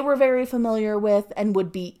they were very familiar with and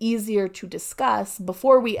would be easier to discuss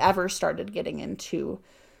before we ever started getting into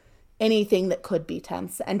anything that could be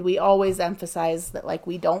tense. And we always emphasize that, like,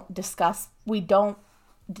 we don't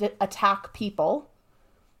attack people.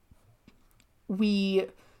 we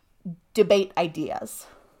debate ideas.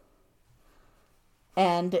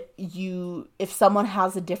 And if someone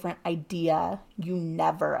has a different idea, you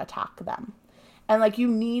never attack them. And, like, you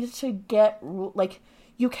need to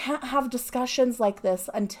you can't have discussions like this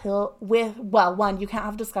you can't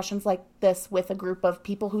have discussions like this with a group of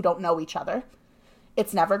people who don't know each other.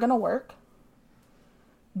 It's never going to work.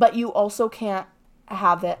 But you also can't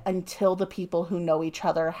have it until the people who know each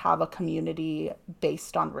other have a community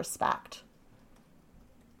based on respect.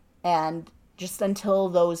 And just until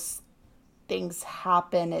those things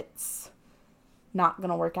happen, it's not going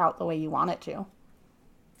to work out the way you want it to.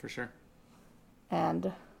 For sure.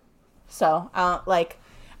 And so,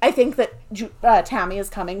 I think that Tammy is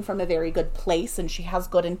coming from a very good place, and she has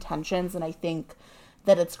good intentions, and I think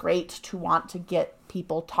that it's great to want to get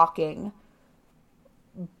people talking,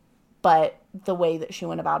 but the way that she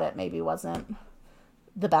went about it maybe wasn't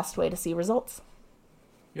the best way to see results.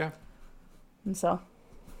 Yeah. And so.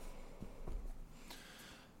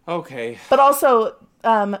 Okay. But also,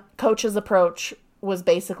 Coach's approach was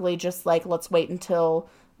basically just like, let's wait until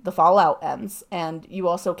the fallout ends. And you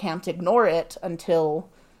also can't ignore it until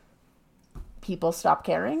people stop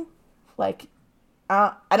caring. Like,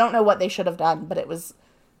 I don't know what they should have done, but it was...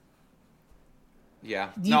 Yeah.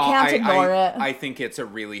 You can't ignore it. I think it's a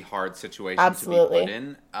really hard situation Absolutely. to be put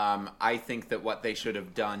in. I think that what they should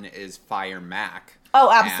have done is fire Mac.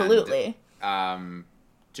 Oh, absolutely. And,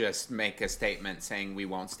 just make a statement saying we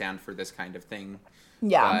won't stand for this kind of thing.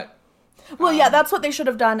 Yeah. But, that's what they should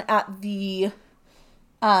have done at the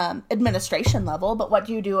administration level. But what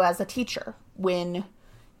do you do as a teacher when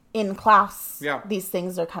in class these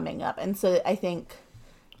things are coming up? And so I think...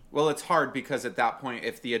 Well, it's hard because at that point,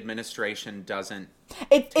 if the administration doesn't...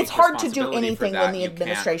 It's hard to do anything when the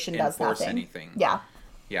administration does nothing. Anything. Yeah.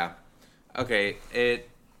 Yeah. Okay.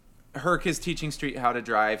 Herc is teaching Street how to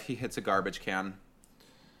drive. He hits a garbage can.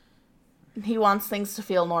 He wants things to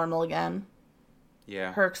feel normal again.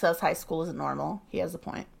 Yeah. Herc says high school isn't normal. He has a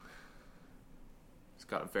point. He's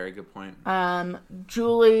got a very good point.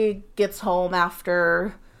 Julie gets home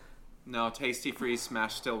after... No, Tasty Freeze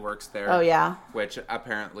Smash still works there. Oh, yeah. Which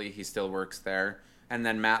apparently he still works there. And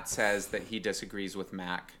then Matt says that he disagrees with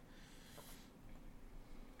Mac.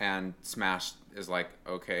 And Smash is like,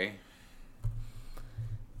 okay.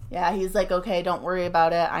 Yeah, he's like, okay, don't worry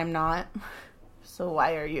about it. I'm not. So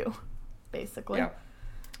why are you? Basically. Yeah.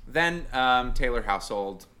 Then Taylor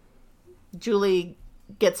household. Julie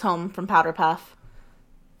gets home from Powder Puff.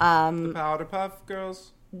 The Powder Puff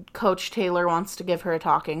girls. Coach Taylor wants to give her a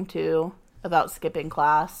talking to about skipping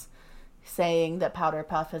class, saying that Powder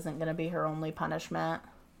Puff isn't going to be her only punishment.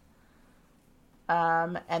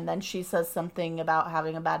 And then she says something about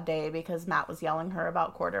having a bad day because Matt was yelling her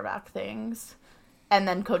about quarterback things. And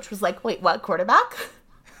then Coach was like, wait, what, quarterback?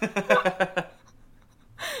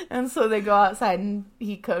 And so they go outside and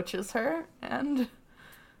he coaches her, and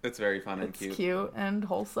it's very fun and it's cute and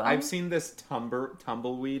wholesome. I've seen this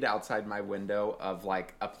tumbleweed outside my window of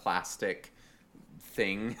like a plastic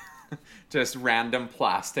thing, just random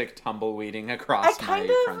plastic tumbleweeding across my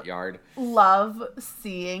front yard. Love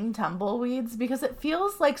seeing tumbleweeds because it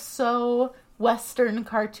feels like so Western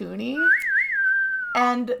cartoony,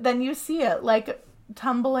 and then you see it like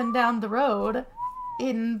tumbling down the road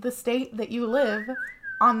in the state that you live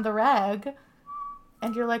on the rag,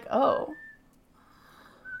 and you're like, oh,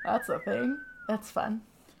 that's a thing. That's fun.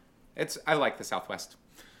 I like the Southwest.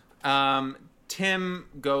 Tim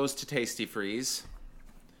goes to Tasty Freeze,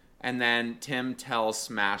 and then Tim tells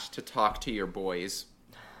Smash to talk to your boys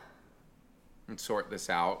and sort this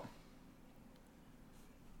out.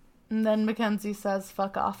 And then Mackenzie says,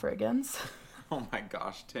 fuck off, Riggins. Oh my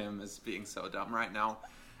gosh, Tim is being so dumb right now.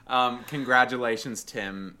 Congratulations,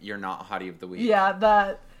 Tim. You're not Hottie of the Week. Yeah,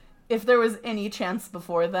 that if there was any chance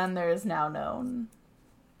before then, there is now known.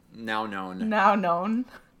 Now known. Now known.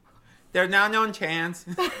 There's now known chance.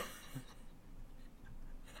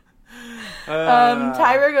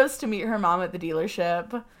 Tyra goes to meet her mom at the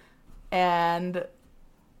dealership, and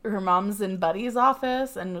her mom's in Buddy's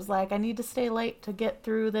office and was like, I need to stay late to get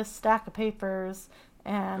through this stack of papers.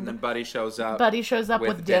 And then Buddy shows up.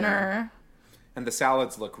 With dinner. And the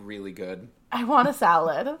salads look really good. I want a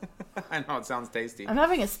salad. I know, it sounds tasty. I'm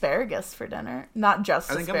having asparagus for dinner. Not just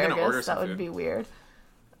asparagus. I'm gonna order some that would be weird.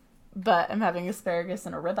 But I'm having asparagus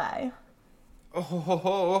and a ribeye.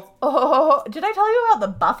 Oh, did I tell you about the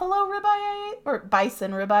buffalo ribeye I ate? Or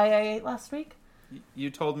bison ribeye I ate last week? You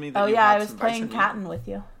told me that I was playing Catton with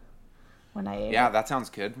you when I ate. Yeah, that sounds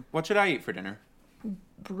good. What should I eat for dinner?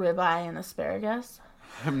 Ribeye and asparagus.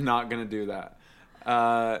 I'm not going to do that.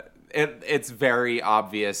 It's very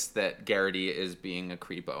obvious that Garrity is being a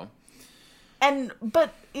creepo.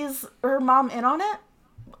 But is her mom in on it?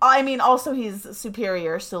 I mean, also he's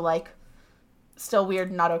superior, so, like, still weird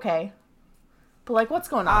and not okay. But, like, what's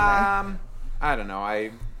going on there? I don't know.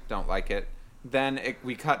 I don't like it. Then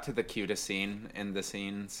we cut to the cutest scene in the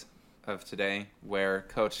scenes of today where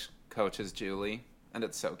Coach coaches Julie, and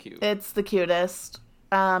it's so cute. It's the cutest.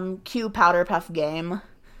 Cue Powder Puff game.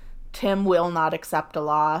 Tim will not accept a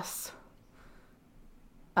loss.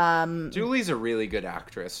 Julie's a really good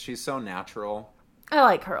actress. She's so natural. I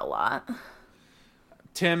like her a lot.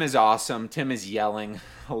 Tim is awesome. Tim is yelling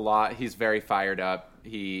a lot. He's very fired up.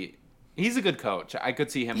 He's a good coach. I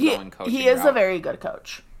could see him going coaching. He is a very good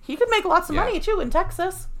coach. He could make lots of money, too, in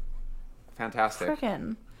Texas. Fantastic.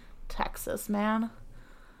 Frickin' Texas, man.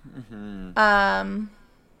 Mm-hmm.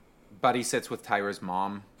 Buddy sits with Tyra's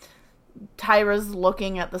mom. Tyra's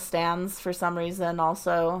looking at the stands for some reason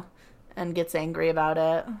also and gets angry about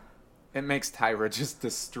it. It makes Tyra just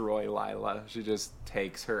destroy Lila. She just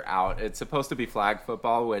takes her out. It's supposed to be flag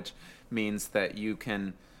football, which means that you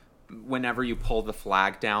can, whenever you pull the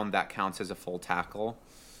flag down, that counts as a full tackle.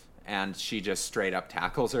 And she just straight up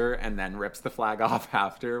tackles her and then rips the flag off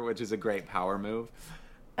after, which is a great power move.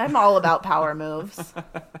 I'm all about power moves.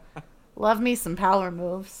 Love me some power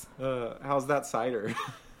moves. How's that cider?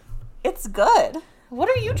 It's good. What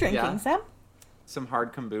are you drinking, Sam? Some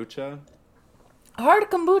hard kombucha. Hard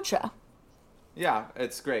kombucha. Yeah,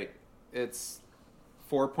 it's great. It's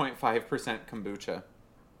 4.5% kombucha.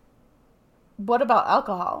 What about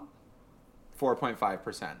alcohol?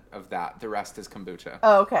 4.5% of that. The rest is kombucha.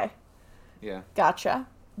 Oh, okay. Yeah. Gotcha.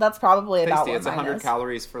 That's probably about tasty. what It's mine 100 is.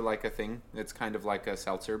 calories for like a thing. It's kind of like a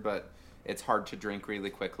seltzer, but it's hard to drink really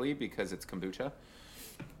quickly because it's kombucha.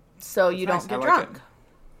 So you don't get drunk.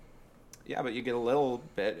 Yeah, but you get a little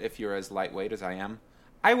bit if you're as lightweight as I am.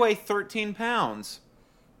 I weigh 13 pounds.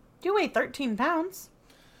 You weigh 13 pounds.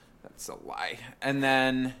 That's a lie. And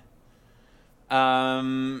then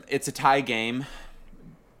it's a tie game,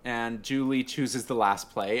 and Julie chooses the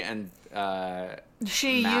last play, and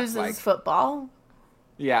she Matt's uses football.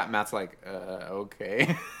 Yeah, Matt's like,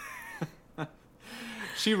 okay.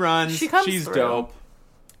 She runs. She's through. dope.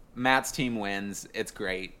 Matt's team wins. It's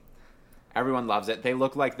great. Everyone loves it. They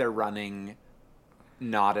look like they're running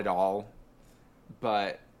not at all,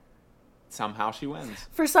 but somehow she wins.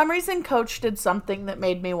 For some reason, Coach did something that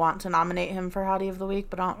made me want to nominate him for Hottie of the Week,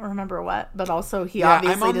 but I don't remember what. But also, he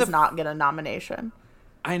obviously does not get a nomination.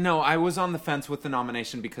 I know. I was on the fence with the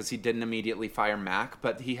nomination because he didn't immediately fire Mac,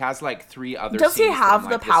 but he has like 3 other Does he scenes have that I'm the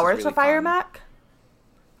like, this power is really to fire fun. Mac?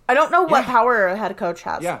 I don't know what power a head coach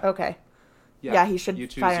has. Yeah. Okay. Yeah, he should you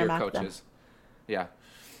choose fire your Mac coaches. then. Yeah.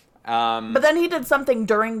 But then he did something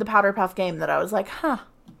during the Powder Puff game that I was like, huh.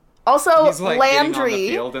 Also, He's like Landry. getting on the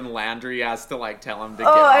field, and Landry has to like tell him to get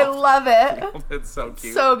Oh, off. I love it. It's so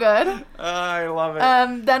cute. So good. I love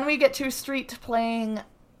it. Then we get to Street playing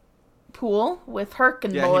pool with Herc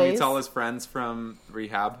and boys. He meets all his friends from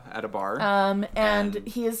rehab at a bar. And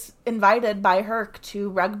he is invited by Herc to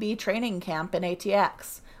rugby training camp in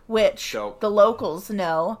ATX, which the locals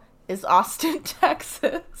know is Austin,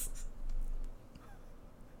 Texas.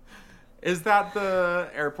 Is that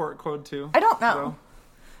the airport code too? I don't know.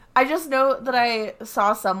 I just know that I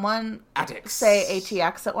saw someone say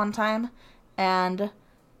ATX at one time, and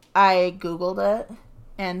I Googled it,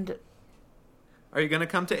 and... Are you going to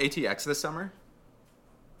come to ATX this summer?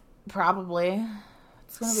 Probably.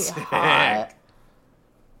 It's going to be hot.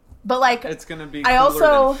 But, like... It's going to be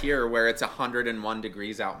cooler than here, where it's 101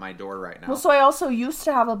 degrees out my door right now. Well, so I also used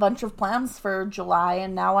to have a bunch of plans for July,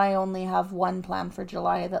 and now I only have one plan for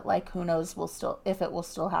July that, like, who knows if it will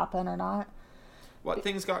still happen or not. What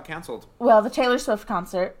things got canceled? Well, the Taylor Swift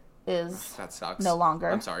concert is that sucks. No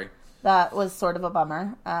longer. I'm sorry. That was sort of a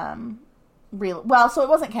bummer. So it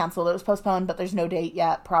wasn't canceled. It was postponed, but there's no date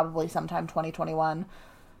yet. Probably sometime 2021.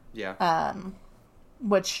 Yeah.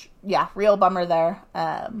 Which, real bummer there.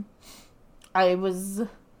 I was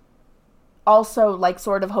also, like,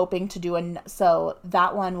 sort of hoping to do so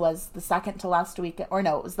that one was the second to last weekend, or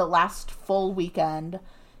no, it was the last full weekend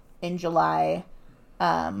in July.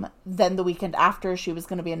 Then the weekend after, she was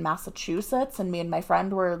going to be in Massachusetts, and me and my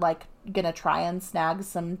friend were, like, going to try and snag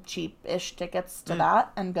some cheap-ish tickets to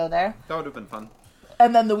that and go there. That would have been fun.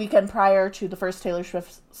 And then the weekend prior to the first Taylor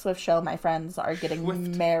Swift show, my friends are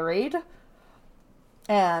getting married.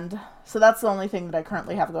 And so that's the only thing that I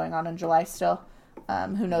currently have going on in July still.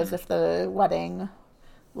 Who knows if the wedding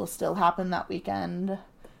will still happen that weekend.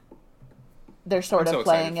 They're sort of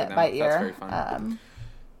playing it by ear. That's very fun.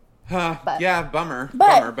 Bummer.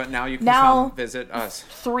 But now you can come visit us.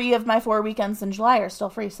 3 of my 4 weekends in July are still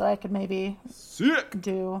free, so I could maybe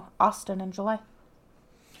do Austin in July.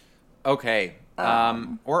 Okay.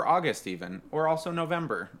 Or August even, or also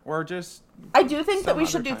November, or just. I do think that some we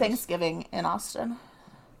other should do times. Thanksgiving in Austin.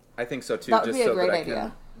 I think so too, That would just be a so great that I idea.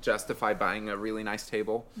 can justify buying a really nice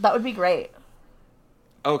table. That would be great.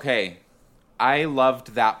 Okay. I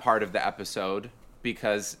loved that part of the episode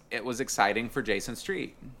because it was exciting for Jason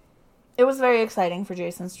Street. It was very exciting for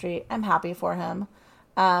Jason Street. I'm happy for him.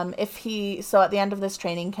 So at the end of this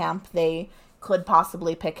training camp, they could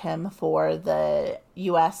possibly pick him for the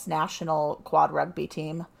U.S. national quad rugby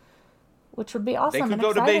team, which would be awesome. They could and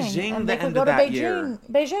go to exciting. Beijing And the they could end go of to that Beijing. year.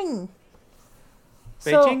 Beijing.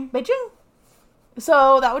 Beijing? Beijing.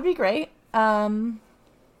 So that would be great.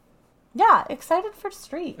 Yeah, excited for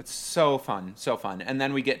Street. It's so fun, so fun. And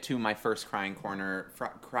then we get to my first crying corner,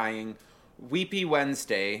 crying Weepy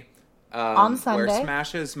Wednesday, On Sunday. where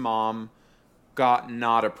Smash's mom got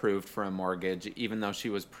not approved for a mortgage, even though she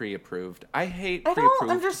was pre-approved. I hate I pre-approved. don't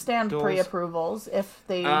understand bills. pre-approvals if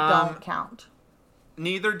they don't count.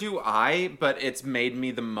 Neither do I, but it's made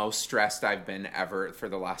me the most stressed I've been ever for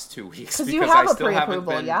the last 2 weeks. Because you have I a still haven't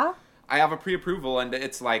pre-approval, been. yeah? I have a pre-approval, and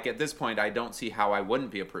it's like, at this point, I don't see how I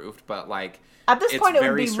wouldn't be approved, but like... At this it's point, it would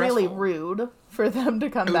very be really stressful. rude for them to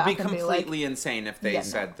come It would back be and be like, completely insane if they Yeah, no.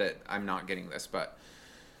 said that I'm not getting this, but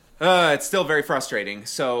it's still very frustrating.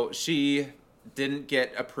 So she didn't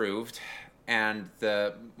get approved, and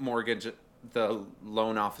the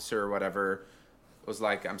loan officer or whatever was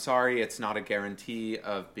like, I'm sorry, it's not a guarantee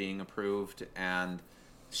of being approved. And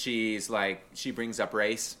she's like, she brings up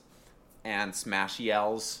race, and Smash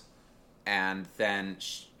yells, and then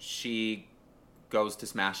she goes to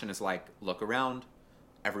Smash and is like, look around.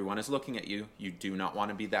 Everyone is looking at you. You do not want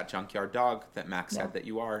to be that junkyard dog that Max said that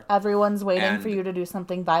you are. everyone's waiting And- for you to do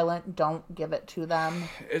something violent. Don't give it to them.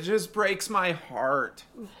 It just breaks my heart.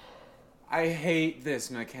 I hate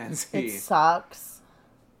this, Mackenzie. It sucks.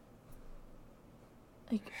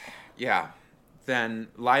 Like, Yeah. Then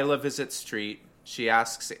Lila visits Street. She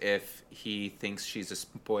asks if he thinks she's a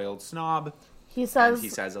spoiled snob. he says And he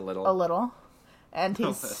says a little. a little, and he's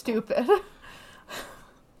little. stupid.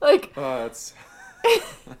 Like, It's...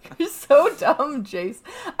 you're so dumb, Jace.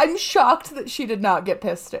 I'm shocked that she did not get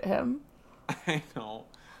pissed at him. I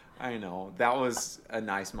know. That was a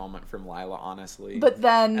nice moment from Lila, honestly. But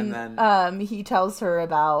then, And then- he tells her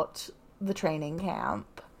about the training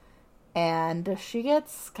camp, and she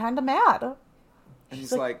gets kind of mad. And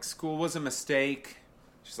he's like, school was a mistake.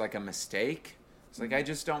 She's like, a mistake? He's like, I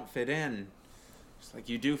just don't fit in. She's like,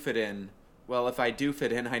 you do fit in. Well, if I do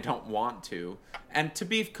fit in, I don't want to. And to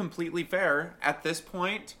be completely fair, at this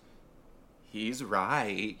point, he's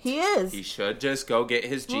right. He is. He should just go get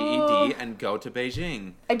his GED and go to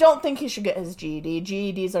Beijing. I don't think he should get his GED.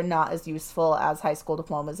 GEDs are not as useful as high school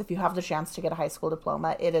diplomas. If you have the chance to get a high school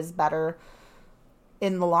diploma, it is better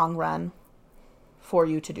in the long run for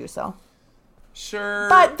you to do so. Sure.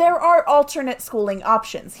 But there are alternate schooling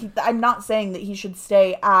options. I'm not saying that he should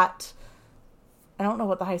stay at... I don't know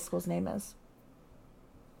what the high school's name is.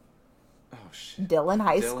 Oh, shit. Dillon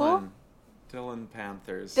High School? Dillon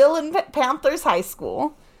Panthers. Dillon Panthers High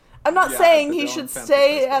School. I'm not Yeah, saying at the he Dillon should Panthers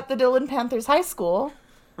stay High School. at the Dillon Panthers High School.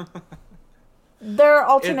 There are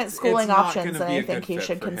alternate It's schooling not options, gonna and be I a think good he fit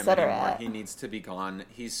should for him consider anymore. it. He needs to be gone.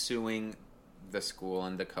 He's suing the school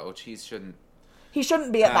and the coach. He shouldn't. He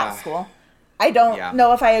shouldn't be at that school. I don't Yeah.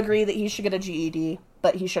 know if I agree that he should get a GED,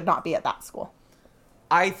 but he should not be at that school.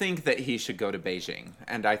 I think that he should go to Beijing,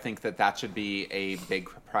 and I think that that should be a big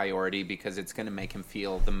priority because it's going to make him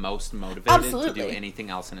feel the most motivated to Absolutely. do anything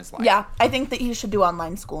else in his life. Yeah, I think that he should do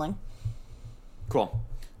online schooling. Cool.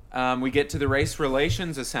 We get to the Race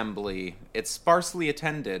Relations Assembly. It's sparsely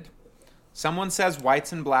attended. Someone says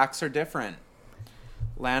whites and blacks are different.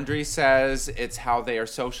 Landry says it's how they are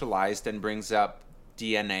socialized and brings up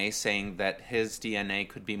DNA, saying that his DNA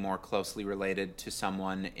could be more closely related to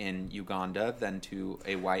someone in Uganda than to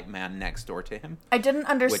a white man next door to him. I didn't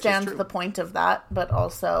understand true. the point of that, but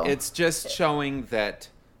also... It's just showing that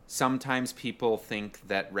sometimes people think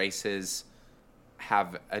that races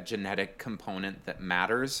have a genetic component that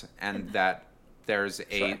matters and that there's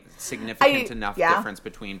a significant enough difference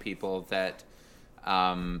between people that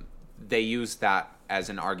they use that as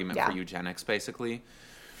an argument for eugenics, basically.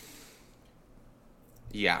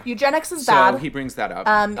 Yeah. Eugenics is so bad. he brings that up.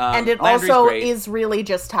 And it Landry's also great. is really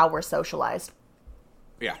just how we're socialized.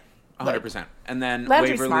 Yeah, 100%. And then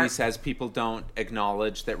Landry's Waverly smart. says people don't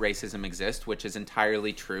acknowledge that racism exists, which is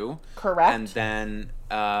entirely true. Correct. And then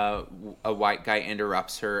a white guy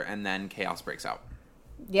interrupts her, and then chaos breaks out.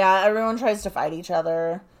 Yeah, everyone tries to fight each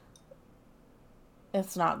other.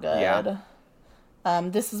 It's not good. Yeah.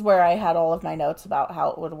 This is where I had all of my notes about how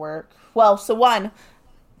it would work. Well, so one,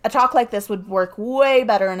 a talk like this would work way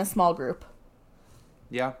better in a small group.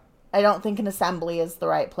 Yeah. I don't think an assembly is the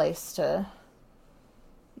right place to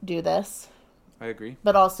do this. I agree.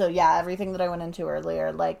 But also, yeah, everything that I went into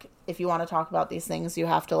earlier, like, if you want to talk about these things, you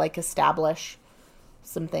have to, like, establish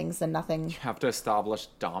some things and nothing. You have to establish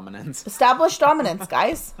dominance. Establish dominance,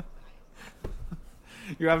 guys.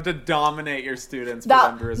 You have to dominate your students.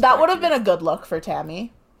 That would have been a good look for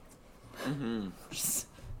Tammy. Mm-hmm. Just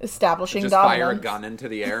establishing just dominance. fire a gun into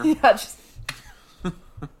the air. Yeah, just...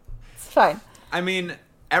 It's fine. I mean,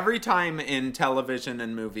 every time in television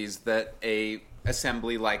and movies that a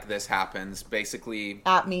assembly like this happens, basically...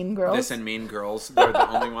 At Mean Girls. This and Mean Girls, they're the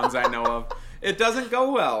only ones I know of. It doesn't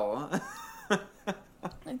go well.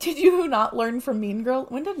 Did you not learn from Mean Girls?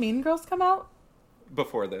 When did Mean Girls come out?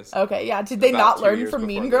 Before this. Okay, yeah. Did they About not 2 learn years from before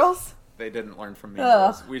Mean this. Girls? They didn't learn from Mean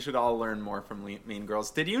Ugh. Girls. We should all learn more from Mean Girls.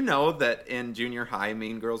 Did you know that in junior high,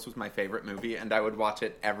 Mean Girls was my favorite movie, and I would watch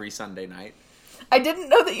it every Sunday night? I didn't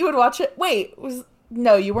know that you would watch it. Wait,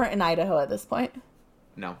 no, you weren't in Idaho at this point.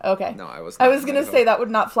 No. Okay. No, I was I not was in going to Idaho. say that would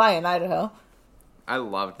not fly in Idaho. I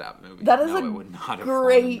loved that movie. That is no, a it would not have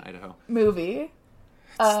great flown in Idaho. movie.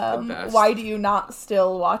 The best. Why do you not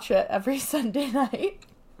still watch it every Sunday night?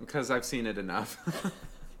 Because I've seen it enough.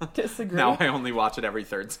 Disagree. Now I only watch it every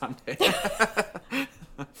third Sunday.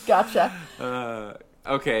 Gotcha.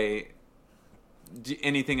 Okay.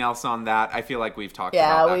 Anything else on that? I feel like we've talked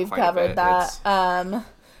Yeah, about that we've quite a covered bit. that.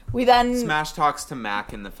 We then... Smash talks to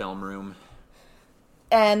Mac in the film room.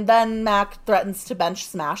 And then Mac threatens to bench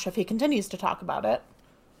Smash if he continues to talk about it.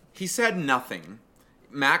 He said nothing.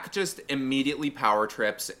 Mac just immediately power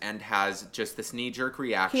trips and has just this knee-jerk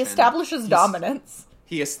reaction. He establishes dominance.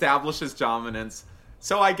 He establishes dominance.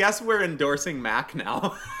 So I guess we're endorsing Mac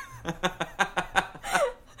now.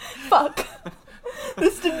 Fuck.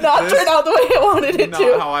 This did not turn out the way I wanted it Not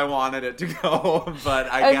to. how I wanted it to go, but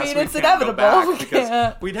I I guess mean, we it's can't inevitable. go back We because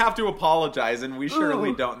can't. we'd have to apologize, and we surely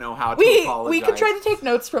Ooh. don't know how to We apologize. could try to take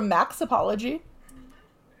notes from Mac's apology.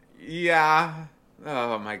 Yeah.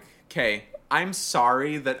 Oh my. Okay. I'm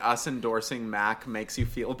sorry that us endorsing Mac makes you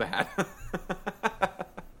feel bad.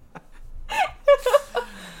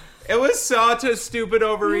 It was such a stupid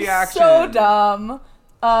overreaction. So dumb.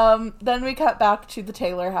 Then we cut back to the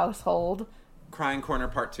Taylor household. Crying Corner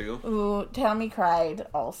Part 2. Ooh, Tammy cried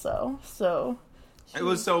also. So It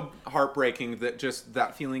was so heartbreaking, that just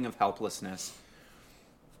that feeling of helplessness.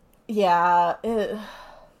 yeah, it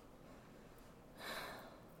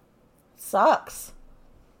sucks.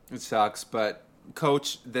 It sucks, but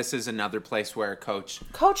Coach, this is another place where Coach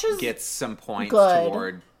Coaches gets some points good.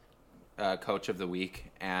 toward Coach of the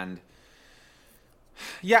Week, and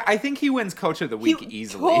yeah, I think he wins Coach of the Week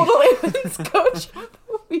easily. Totally wins Coach of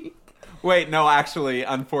the Week. Wait, no, actually,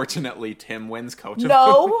 unfortunately, Tim wins Coach of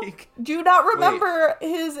No, the Week. do you not remember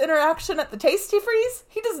his interaction at the Tasty Freeze?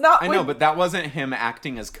 He does not I win. know, but that wasn't him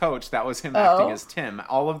acting as Coach. That was him Oh. acting as Tim.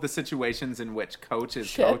 All of the situations in which Coach is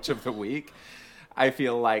Shit. Coach of the Week, I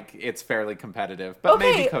feel like it's fairly competitive. But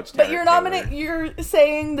okay, maybe Coach but Taylor. you're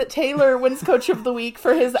saying that Taylor wins Coach of the Week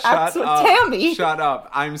for his acts with Tammy. Shut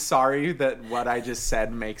up. I'm sorry that what I just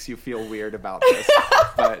said makes you feel weird about this,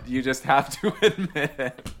 but you just have to admit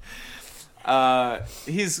it.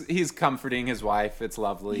 He's comforting his wife. It's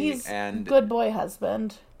lovely. He's and good boy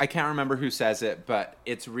husband. I can't remember who says it, but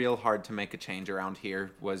it's real hard to make a change around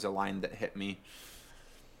here was a line that hit me.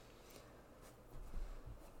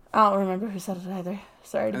 I don't remember who said it either.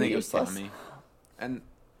 Sorry to I be think it was useless. Tammy. And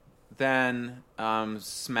then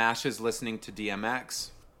Smash is listening to DMX.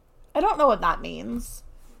 I don't know what that means.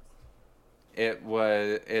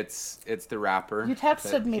 It's the rapper. You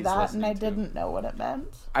texted me he's that, and I listening to. didn't know what it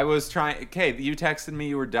meant. I was trying. Okay, you texted me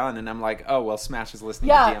you were done, and I'm like, oh well, Smash is listening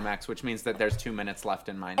Yeah. to DMX, which means that there's 2 minutes left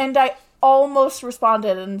in mine. And I almost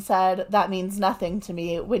responded and said, that means nothing to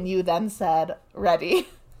me, when you then said, ready.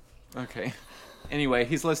 Okay. Anyway,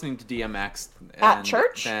 he's listening to DMX At and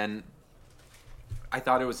church? Then I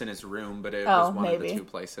thought it was in his room, but it Oh, was one of maybe. the two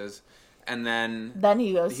places. And then Then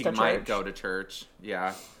he goes he to might church. go to church.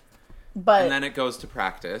 Yeah. But And then it goes to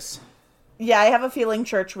practice. yeah, I have a feeling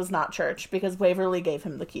church was not church because Waverly gave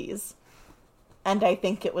him the keys. And I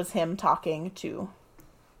think it was him talking to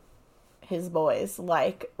his boys,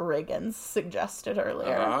 like Riggins suggested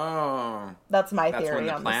earlier. Oh. That's my That's theory when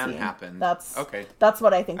the on plan the scene. happened. That's Okay. That's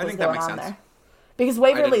what I think I was think that going makes on sense. there. Because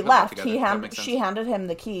Waverly didn't put that left, together. That makes sense. she handed him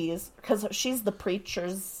the keys because she's the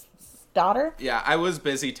preacher's daughter. Yeah, I was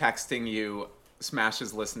busy texting you Smash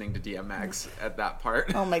is listening to DMX at that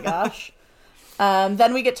part. Oh my gosh.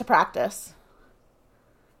 Then we get to practice.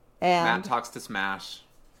 And Matt talks to Smash,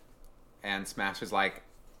 and Smash is like,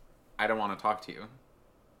 I don't want to talk to you.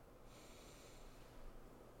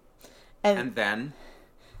 And then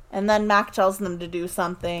Mac tells them to do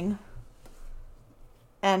something.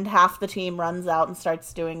 And half the team runs out and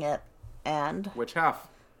starts doing it. And which half?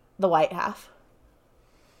 the white half.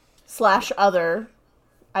 / other.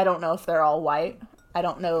 I don't know if they're all white. I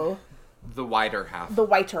don't know. The whiter half. The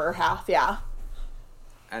whiter half, yeah.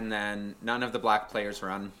 And then none of the black players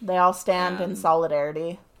run. They all stand in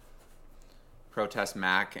solidarity. Protest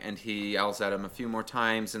Mac, and he yells at him a few more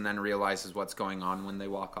times and then realizes what's going on when they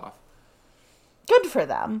walk off. Good for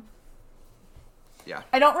them. Yeah.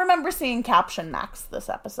 I don't remember seeing Caption Max this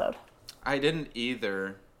episode. I didn't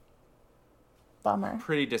either. Bummer.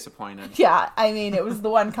 Pretty disappointed. Yeah, I mean, it was the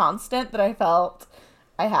one constant that I felt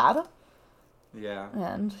I had. Yeah.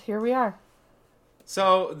 And here we are.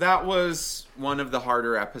 So that was one of the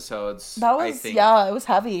harder episodes. That was, I think. yeah, it was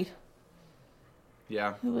heavy.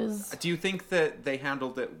 Yeah. It was. Do you think that they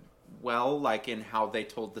handled it well, like in how they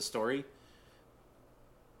told the story?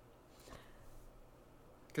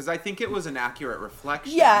 Because I think it was an accurate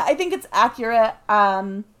reflection. Yeah, I think it's accurate.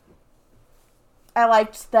 I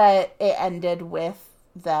liked that it ended with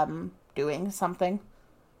them doing something.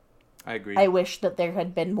 I agree. I wish that there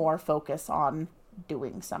had been more focus on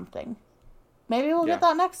doing something. Maybe we'll get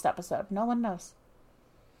that next episode. No one knows.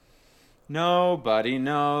 Nobody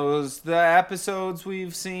knows the episodes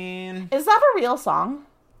we've seen. Is that a real song?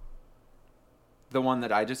 The one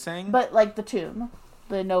that I just sang? But like the tune.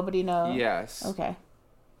 The Nobody Knows. Yes. Okay.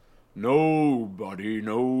 Nobody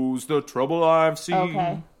knows the trouble I've seen.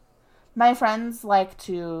 Okay. My friends like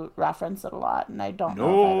to reference it a lot, and I don't know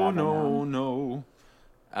if I've ever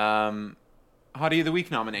known. Hottie of the Week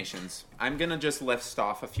nominations. I'm going to just list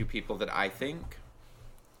off a few people that I think.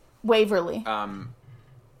 Waverly.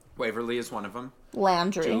 Waverly is one of them.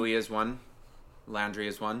 Landry. Julie is one. Landry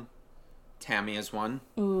is one. Tammy is one.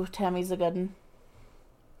 Ooh, Tammy's a good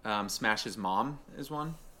one. Smash's mom is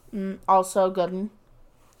one. Also a good one.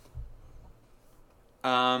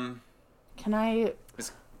 Can I...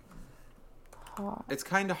 It's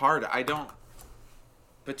kind of hard. I don't...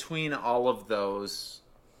 Between all of those,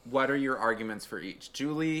 what are your arguments for each?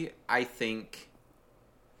 Julie, I think,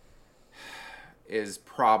 is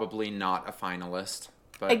probably not a finalist,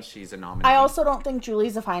 but she's a nominee. I also don't think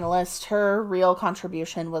Julie's a finalist. Her real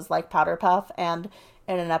contribution was like Powder Puff, and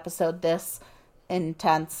in an episode this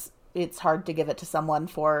intense, it's hard to give it to someone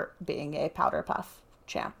for being a Powder Puff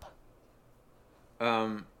champ.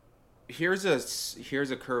 Here's a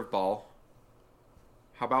curveball.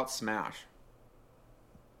 How about Smash?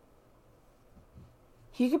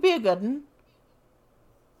 He could be a good one.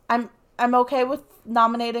 I'm okay with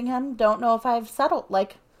nominating him. Don't know if I've settled.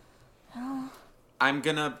 I'm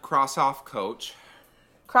gonna cross off Coach.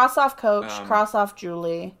 Cross off Coach. Cross off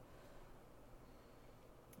Julie.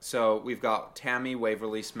 So we've got Tammy,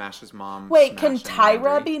 Waverly, Smash's mom. Wait, Smash, can and Tyra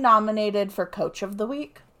Landry. be nominated for Coach of the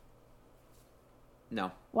Week?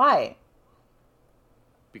 No, Why?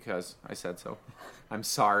 because I said so. I'm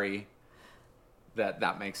sorry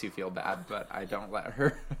that makes you feel bad, but I don't let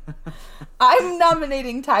her. I'm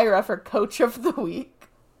nominating Tyra for Coach of the Week.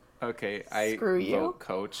 Okay, I Screw you. vote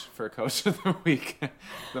Coach for Coach of the Week.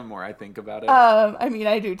 The more I think about it. I mean,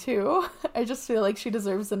 I do too. I just feel like she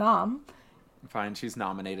deserves a nom. Fine, she's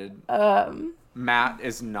nominated. Matt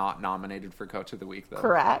is not nominated for Coach of the Week, though.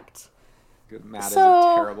 Correct. Matt is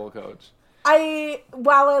a terrible coach.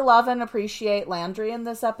 While I love and appreciate Landry in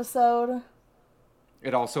this episode,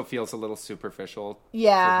 It also feels a little superficial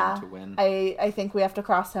yeah, for him to win. I think we have to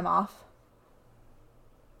cross him off.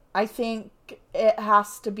 I think it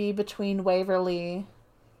has to be between Waverly,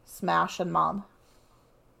 Smash, and Mama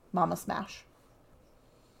Smash.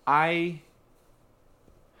 I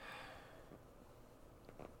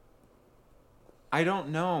don't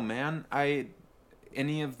know, man.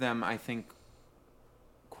 Any of them, I think,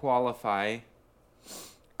 qualify.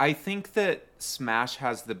 I think that Smash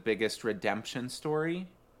has the biggest redemption story,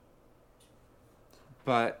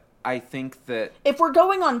 but I think that If we're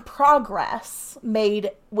going on progress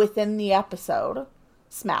made within the episode,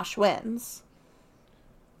 Smash wins.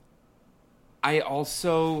 I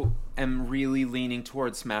also am really leaning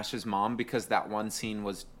towards Smash's mom because that one scene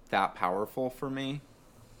was that powerful for me.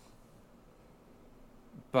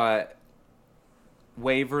 But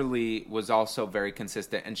Waverly was also very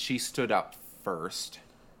consistent, and she stood up first.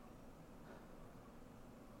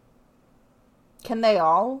 Can they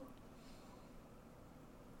all?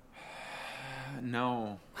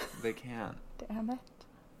 No, they can't. Damn it.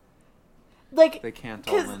 They can't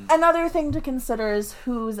all win. Another thing to consider is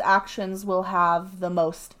whose actions will have the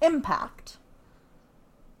most impact.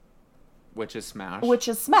 Which is Smash. Which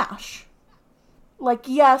is Smash.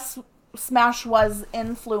 Yes, Smash was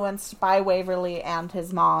influenced by Waverly and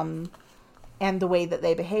his mom and the way that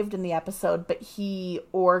they behaved in the episode, but he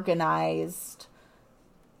organized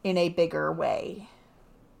in a bigger way.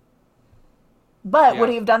 But would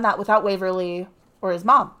he have done that without Waverly or his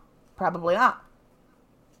mom? Probably not.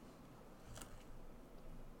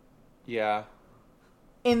 Yeah.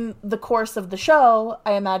 In the course of the show,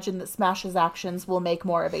 I imagine that Smash's actions will make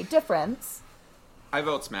more of a difference. I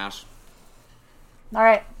vote Smash. All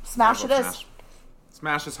right, Smash it is. Smash.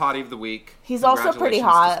 Smash is Hottie of the Week. He's also pretty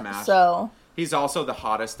hot, so... He's also the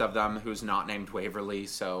hottest of them who's not named Waverly,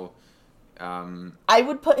 so... I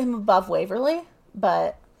would put him above Waverly,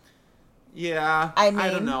 but... Yeah, I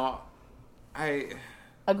don't know. I...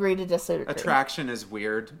 Agree to disagree. Attraction is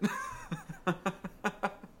weird.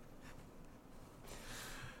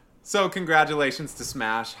 So, congratulations to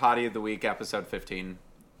Smash, Hottie of the Week, episode 15,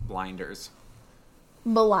 Blinders.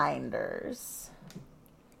 Blinders.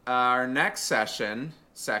 Our next section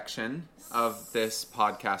of this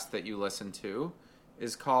podcast that you listen to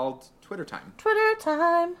is called Twitter Time. Twitter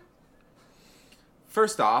Time.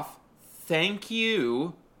 First off, thank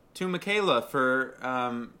you to Michaela for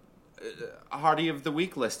Hottie of the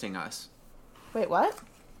Week listing us. Wait, what?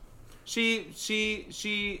 She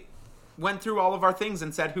went through all of our things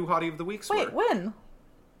and said who Hottie of the Weeks were. Wait, when?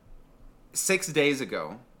 6 days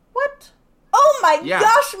ago. What? Oh my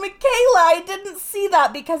gosh, Michaela, I didn't see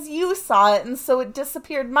that because you saw it, and so it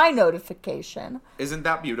disappeared my notification. Isn't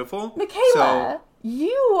that beautiful? Michaela,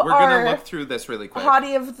 we're going to look through this really quick.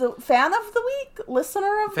 Fan of the week?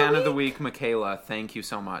 Listener of the week? Fan of the week, Michaela. Thank you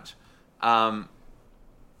so much.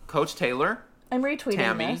 Coach Taylor. I'm retweeting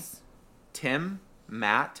Tammy, this. Tim,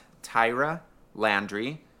 Matt, Tyra,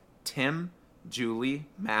 Landry, Tim, Julie,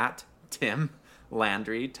 Matt, Tim,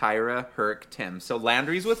 Landry, Tyra, Herc, Tim. So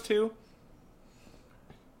Landry's with 2.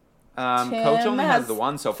 Coach only has the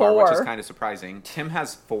 1 so far, which is kind of surprising. Tim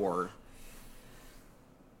has 4.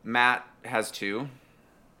 Matt has 2.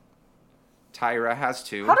 Tyra has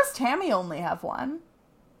 2. How does Tammy only have 1?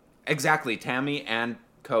 Exactly. Tammy and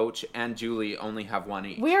Coach and Julie only have 1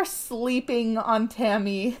 each. We are sleeping on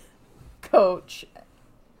Tammy, Coach.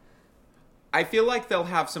 I feel like they'll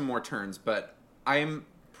have some more turns, but I'm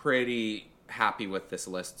pretty happy with this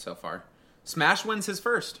list so far. Smash wins his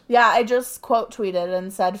first. Yeah, I just quote tweeted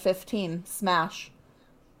and said 15. Smash.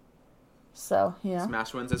 So, yeah.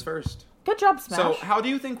 Smash wins his first. Good job, Smash. So, how do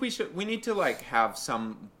you think we need to, have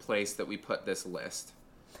some place that we put this list?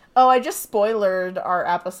 Oh, I just spoilered our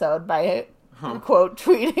episode by quote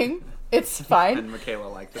tweeting. It's fine. And Michaela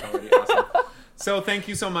liked it already. Awesome. So, thank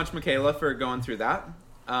you so much, Michaela, for going through that.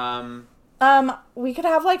 We could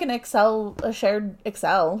have, a shared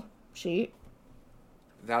Excel sheet.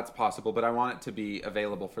 That's possible, but I want it to be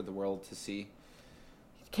available for the world to see.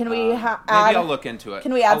 Can we add... Maybe I'll look into it.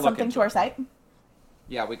 Can we add something to our site?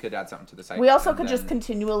 Yeah, we could add something to the site. We also could just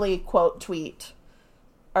continually quote tweet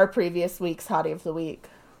our previous week's Hottie of the Week.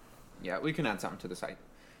 Yeah, we can add something to the site.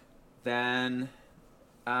 Then,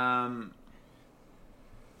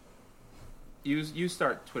 you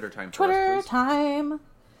start Twitter time for us, Twitter please. time.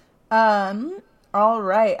 All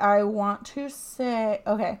right. I want to say,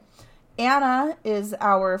 okay. Anna is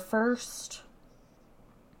our first.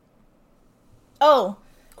 Oh,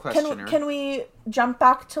 questioner. Can we jump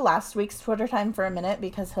back to last week's Twitter time for a minute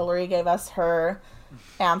because Hillary gave us her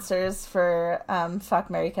answers for fuck,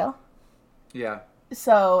 marry, kill. Yeah.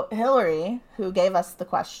 So Hillary, who gave us the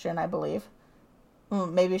question, I believe,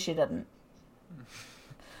 maybe she didn't.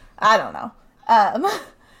 I don't know.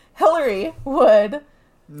 Hillary would.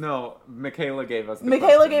 No, Michaela gave us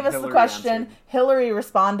the question. Answered. Hillary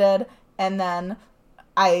responded, and then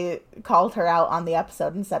I called her out on the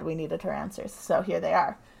episode and said we needed her answers. So here they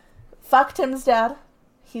are. Fuck Tim's dad.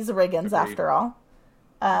 He's a Riggins after all.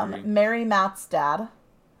 Marry Matt's dad.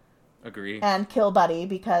 Agree. And kill Buddy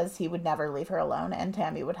because he would never leave her alone, and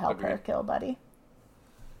Tammy would help her kill Buddy.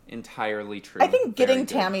 Entirely true. I think getting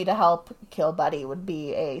Tammy to help kill Buddy would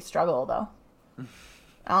be a struggle, though.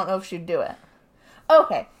 I don't know if she'd do it.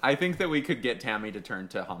 Okay. I think that we could get Tammy to turn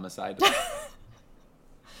to homicide.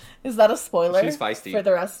 Is that a spoiler? She's feisty. For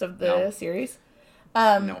the rest of the series?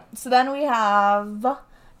 No. So then we have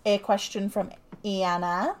a question from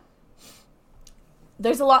Anna.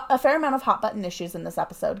 There's a fair amount of hot button issues in this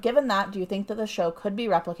episode. Given that, do you think that the show could be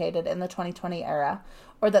replicated in the 2020 era,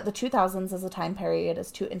 or that the 2000s as a time period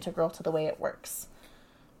is too integral to the way it works?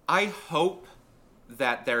 I hope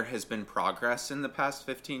that there has been progress in the past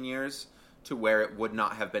 15 years to where it would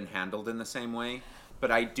not have been handled in the same way. But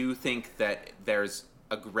I do think that there's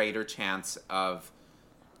a greater chance of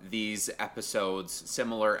these episodes,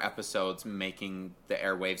 similar episodes, making the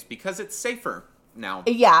airwaves because it's safer now.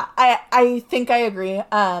 Yeah, I think I agree.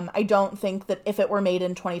 I don't think that if it were made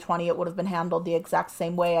in 2020, it would have been handled the exact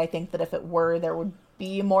same way. I think that if it were, there would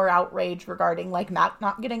be more outrage regarding like Mac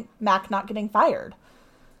not getting fired.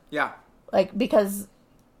 Yeah. Like, because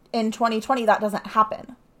in 2020 that doesn't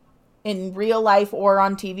happen. In real life or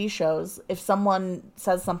on TV shows, if someone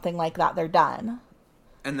says something like that, they're done.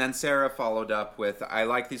 And then Sarah followed up with, I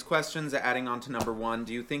like these questions, adding on to number 1.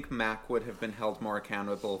 Do you think Mac would have been held more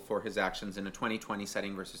accountable for his actions in a 2020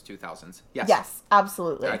 setting versus 2000s? Yes. Yes,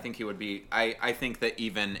 absolutely. I think he would be, I think that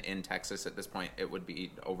even in Texas at this point, it would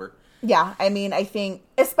be over. Yeah, I mean, I think,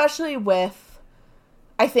 especially with,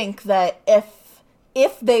 I think that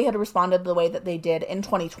if they had responded the way that they did in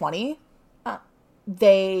 2020,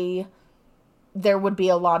 there would be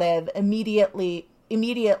a lot of immediate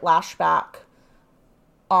lashback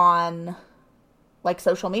on like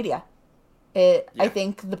social media. I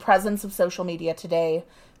think the presence of social media today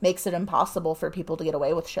makes it impossible for people to get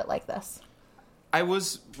away with shit like this. I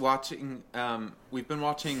was watching, we've been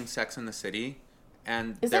watching Sex and the City,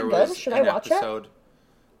 and Is there it good? was Should an I watch episode.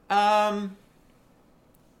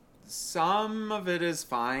 Some of it is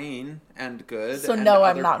fine and good. So and no,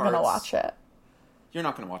 I'm other not going to parts- watch it. You're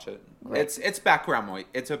not going to watch it. Great. It's background.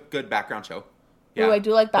 It's a good background show. Ooh, I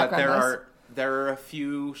do like background But noise. there are a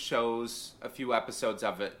few shows, a few episodes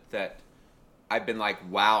of it that I've been like,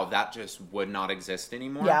 wow, that just would not exist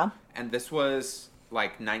anymore. Yeah. And this was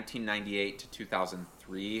like 1998 to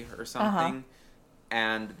 2003 or something.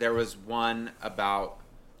 And there was one about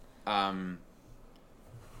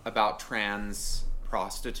trans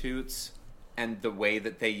prostitutes, and the way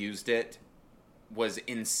that they used it was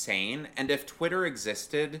insane. And if Twitter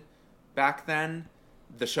existed back then,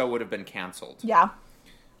 the show would have been canceled. Yeah.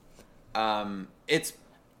 It's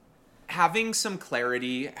having some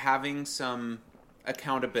clarity, having some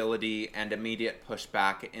accountability and immediate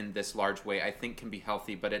pushback in this large way, I think can be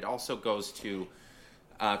healthy, but it also goes to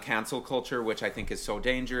cancel culture, which I think is so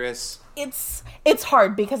dangerous. It's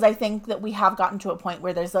hard because I think that we have gotten to a point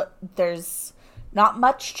where there's not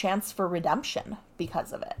much chance for redemption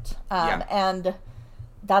because of it. And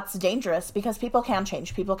that's dangerous because people can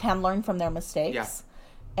change. People can learn from their mistakes. Yeah.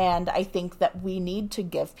 And I think that we need to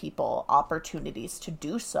give people opportunities to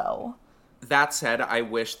do so. That said, I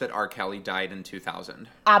wish that R. Kelly died in 2000.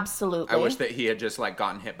 Absolutely. I wish that he had just like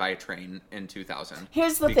gotten hit by a train in 2000.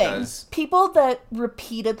 Here's the thing. People that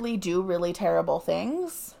repeatedly do really terrible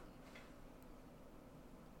things,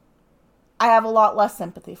 I have a lot less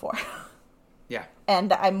sympathy for. Yeah.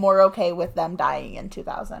 And I'm more okay with them dying in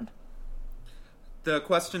 2000. The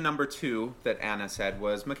question number 2 that Anna said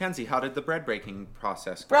was, Mackenzie, how did the bread breaking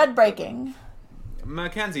process go? Bread breaking.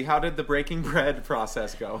 Mackenzie, how did the breaking bread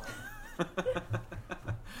process go?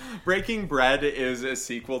 Breaking Bread is a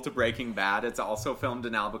sequel to Breaking Bad. It's also filmed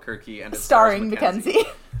in Albuquerque and it's starring Mackenzie.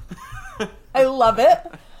 I love it.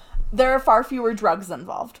 There are far fewer drugs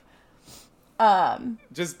involved.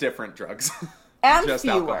 Just different drugs. And just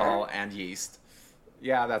fewer. alcohol and yeast.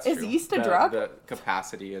 Yeah, that's true. Is yeast a drug? The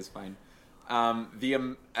capacity is fine.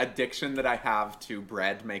 The addiction that I have to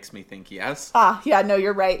bread makes me think yes. Yeah, no,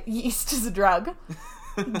 you're right. Yeast is a drug.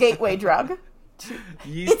 Gateway drug.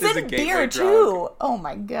 Yeast It's is a in gateway beer, drug. too. Oh,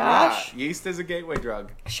 my gosh. Yeah, yeast is a gateway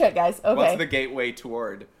drug. Shit, guys. Okay. What's the gateway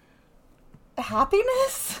toward?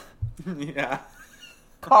 Happiness? Yeah.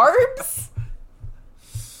 Carbs?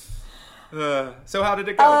 So how did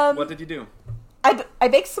it go? What did you do? I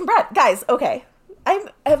baked some bread. Guys, okay. I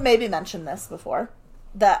have maybe mentioned this before,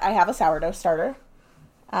 that I have a sourdough starter.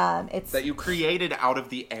 It's That you created out of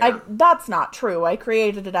the air. That's not true. I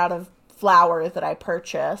created it out of flour that I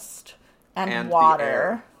purchased and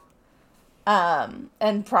water.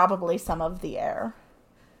 And probably some of the air.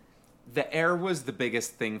 The air was the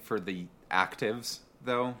biggest thing for the actives,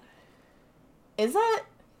 though. Is it?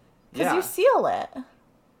 Because Yeah. you seal it.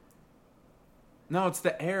 No, it's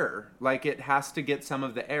the air. Like, it has to get some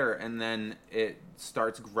of the air, and then it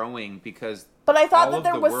starts growing because... But I thought all that of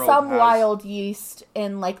there the was world some has- wild yeast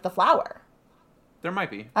in, like, the flour. There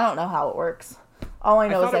might be. I don't know how it works. All I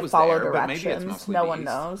know thought is it I was the follow air, but maybe it's directions. mostly No the one yeast.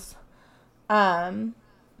 knows.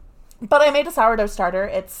 But I made a sourdough starter.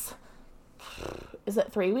 Is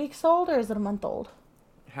it 3 weeks old or is it a month old?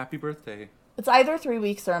 Happy birthday. It's either 3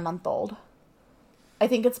 weeks or a month old. I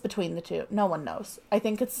think it's between the two. No one knows.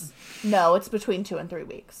 It's between 2 and 3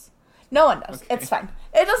 weeks. No one knows. Okay. It's fine.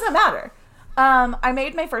 It doesn't matter. I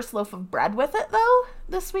made my first loaf of bread with it, though,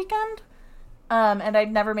 this weekend. And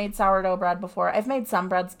I'd never made sourdough bread before. I've made some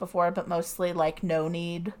breads before, but mostly, like,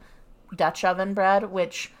 no-knead Dutch oven bread,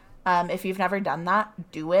 which, if you've never done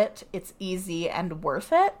that, do it. It's easy and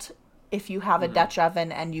worth it if you have a Dutch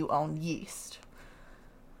oven and you own yeast.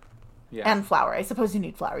 Yeah. And flour. I suppose you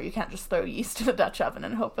need flour. You can't just throw yeast in a Dutch oven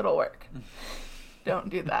and hope it'll work. Don't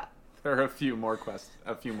do that. There are a few more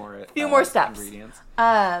steps. Ingredients.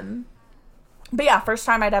 But yeah, first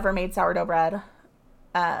time I'd ever made sourdough bread.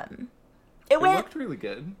 It looked really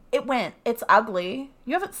good. It's ugly.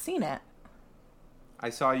 You haven't seen it. I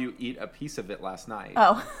saw you eat a piece of it last night.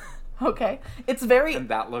 Oh, okay. And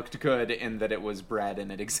that looked good in that it was bread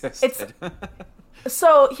and it existed.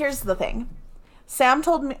 So here's the thing.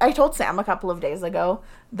 I told Sam a couple of days ago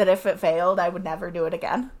that if it failed, I would never do it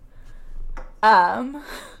again.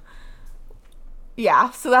 Yeah,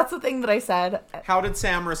 so that's the thing that I said. How did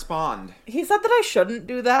Sam respond? He said that I shouldn't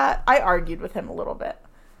do that. I argued with him a little bit.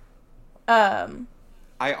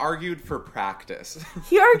 I argued for practice.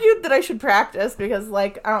 He argued that I should practice because,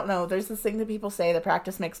 like, I don't know, there's this thing that people say that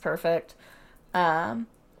practice makes perfect.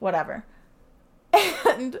 Whatever.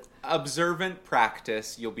 And observant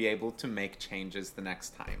practice, you'll be able to make changes the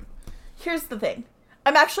next time. Here's the thing.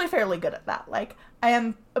 I'm actually fairly good at that. Like, I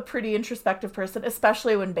am a pretty introspective person,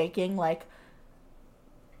 especially when baking. Like,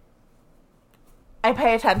 I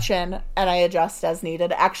pay attention and I adjust as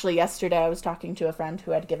needed. Actually, yesterday I was talking to a friend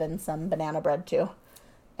who had given some banana bread to.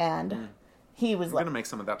 And he was I'm going to make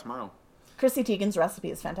some of that tomorrow. Chrissy Teigen's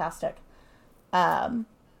recipe is fantastic.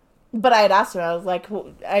 But I had asked her, I was like,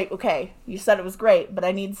 okay, you said it was great, but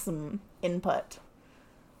I need some input.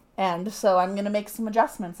 And so I'm going to make some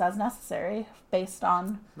adjustments as necessary based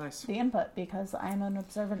on the input because I'm an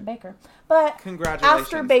observant baker. But congratulations.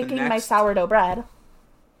 After baking my sourdough bread,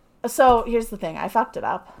 so here's the thing, I fucked it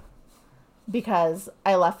up because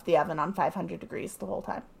I left the oven on 500 degrees the whole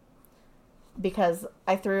time. Because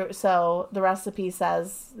so the recipe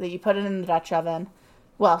says that you put it in the Dutch oven.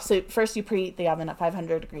 Well, so first you preheat the oven at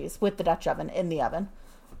 500 degrees with the Dutch oven in the oven.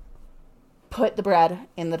 Put the bread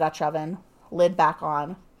in the Dutch oven, lid back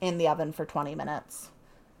on, in the oven for 20 minutes.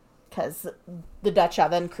 Because the Dutch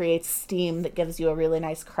oven creates steam that gives you a really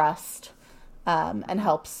nice crust and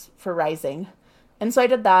helps for rising. And so I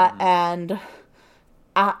did that, and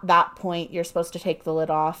at that point you're supposed to take the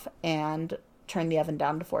lid off and turn the oven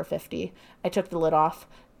down to 450. I took the lid off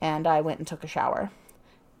and I went and took a shower.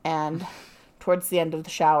 And towards the end of the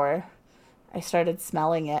shower, I started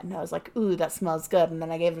smelling it and I was like, ooh, that smells good. And then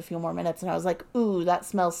I gave it a few more minutes and I was like, ooh, that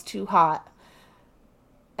smells too hot.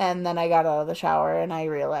 And then I got out of the shower and I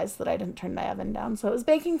realized that I didn't turn my oven down. So it was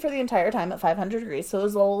baking for the entire time at 500 degrees. So it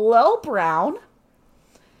was a little brown.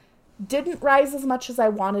 Didn't rise as much as I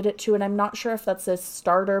wanted it to, and I'm not sure if that's a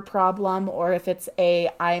starter problem or if it's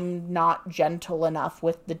I'm not gentle enough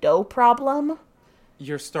with the dough problem.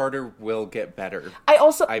 Your starter will get better.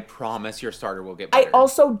 I promise your starter will get better. I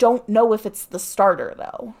also don't know if it's the starter,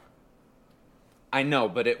 though. I know,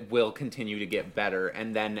 but it will continue to get better,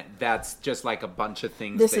 and then that's just like a bunch of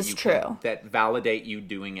things that validate you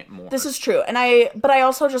doing it more. This is true, but I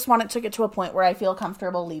also just want it to get to a point where I feel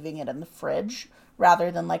comfortable leaving it in the fridge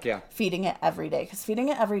rather than feeding it every day, because feeding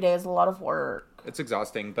it every day is a lot of work. It's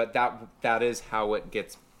exhausting, but that is how it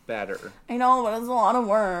gets better. I know, but it's a lot of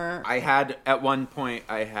work. At one point,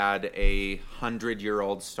 I had a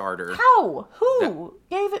 100-year-old starter. How? Who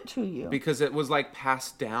gave it to you? Because it was like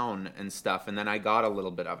passed down and stuff, and then I got a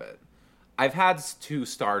little bit of it. I've had 2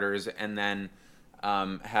 starters and then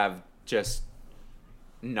have just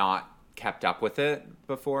not kept up with it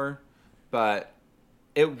before, but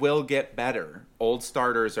it will get better. Old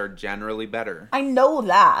starters are generally better. I know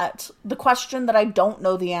that. The question that I don't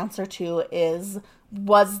know the answer to is,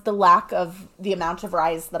 was the lack of the amount of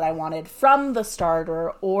rise that I wanted from the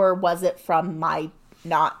starter, or was it from my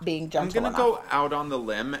not being gentle enough? I'm going to go out on the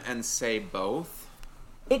limb and say both.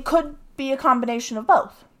 It could be a combination of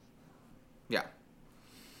both. Yeah.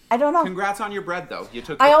 I don't know. Congrats on your bread, though. You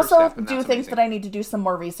took the I first also step, and do that's think amazing. that I need to do some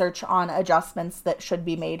more research on adjustments that should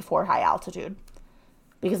be made for high altitude.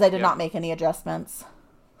 Because I did not make any adjustments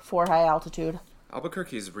for high altitude.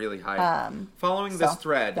 Albuquerque is really high. Following this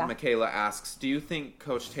thread, yeah. Michaela asks, do you think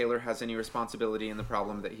Coach Taylor has any responsibility in the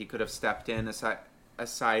problem that he could have stepped in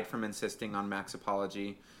aside from insisting on Mac's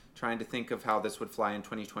apology? Trying to think of how this would fly in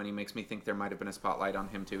 2020 makes me think there might have been a spotlight on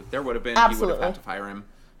him too. There would have been. Absolutely. He would have had to fire him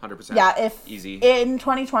 100%. Yeah, easy. In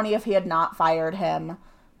 2020, if he had not fired him,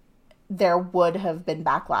 there would have been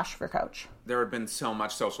backlash for Coach. There had been so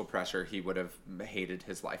much social pressure, he would have hated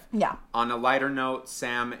his life. Yeah. On a lighter note,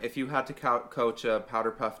 Sam, if you had to coach a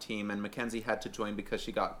Powder Puff team and Mackenzie had to join because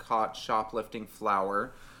she got caught shoplifting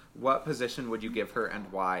flour, what position would you give her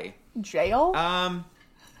and why? Jail?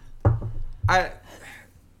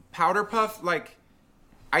 Powder Puff,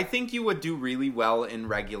 I think you would do really well in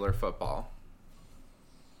regular football.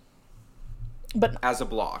 But as a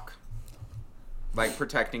block. like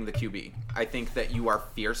protecting the QB. I think that you are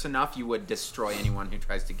fierce enough, you would destroy anyone who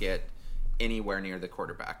tries to get anywhere near the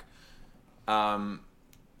quarterback.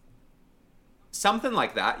 Something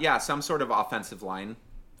like that. Yeah, some sort of offensive line,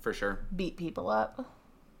 for sure. Beat people up.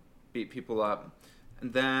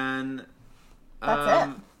 And then... That's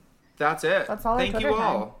it. That's it. That's all. Thank you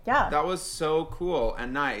all. Time. Yeah. That was so cool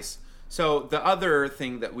and nice. So the other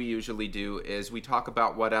thing that we usually do is we talk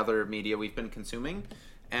about what other media we've been consuming.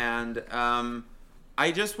 And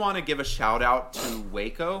I just want to give a shout out to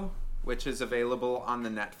Waco, which is available on the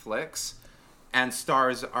Netflix and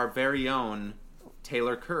stars our very own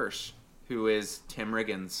Taylor Kirsch, who is Tim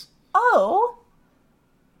Riggins. Oh.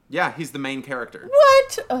 Yeah, he's the main character.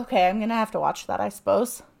 What? Okay, I'm going to have to watch that, I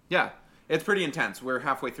suppose. Yeah, it's pretty intense. We're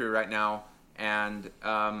halfway through right now, and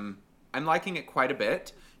I'm liking it quite a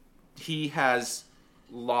bit. He has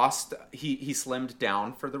lost... He slimmed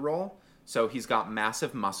down for the role, so he's got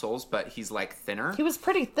massive muscles, but he's, like, thinner. He was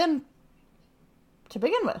pretty thin to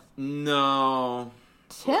begin with. No...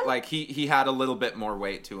 Tim? Like, he had a little bit more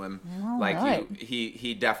weight to him. All like, right.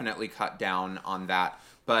 he definitely cut down on that.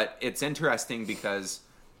 But it's interesting because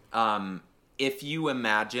if you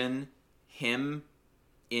imagine him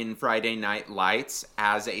in Friday Night Lights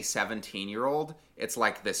as a 17-year-old, it's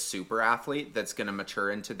like this super athlete that's going to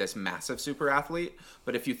mature into this massive super athlete.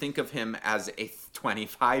 But if you think of him as a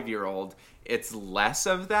 25-year-old, it's less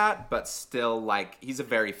of that, but still, like, he's a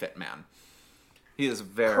very fit man. He is a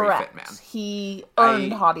very fit man. He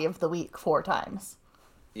earned Hottie of the Week 4 times.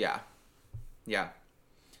 Yeah. Yeah.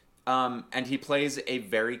 And he plays a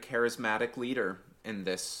very charismatic leader in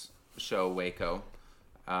this show, Waco.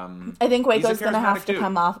 I think Waco's going to have to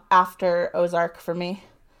come off after Ozark for me.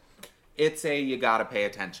 It's a you gotta pay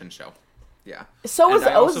attention show. Yeah. So is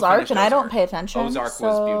Ozark, and I don't pay attention. Ozark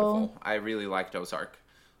was beautiful. I really liked Ozark.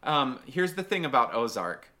 Here's the thing about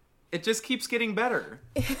Ozark. It just keeps getting better.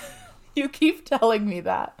 You keep telling me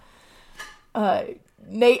that.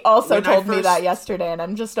 Nate also told me that yesterday, and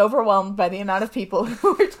I'm just overwhelmed by the amount of people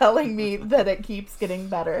who are telling me that it keeps getting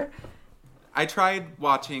better. I tried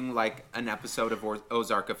watching, like, an episode of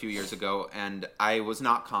Ozark a few years ago, and I was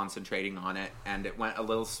not concentrating on it, and it went a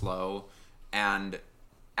little slow. And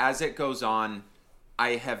as it goes on,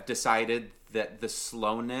 I have decided that the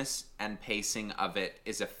slowness and pacing of it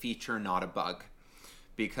is a feature, not a bug.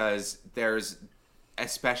 Because there's...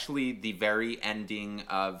 especially the very ending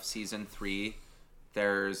of season 3,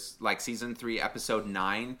 there's like season 3 episode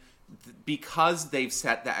 9, because they've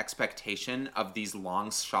set the expectation of these long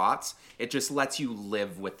shots, it just lets you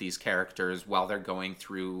live with these characters while they're going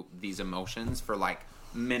through these emotions for like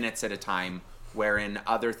minutes at a time, wherein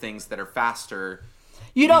other things that are faster,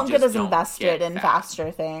 you don't get as invested in faster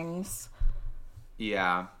things.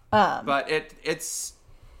 Yeah. But it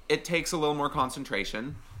takes a little more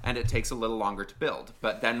concentration. And it takes a little longer to build.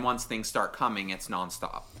 But then once things start coming, it's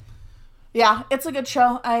nonstop. Yeah, it's a good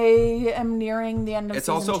show. I am nearing the end of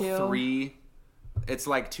season 2. It's also 3... It's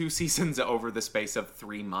like 2 seasons over the space of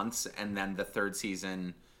 3 months. And then the 3rd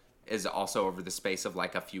season is also over the space of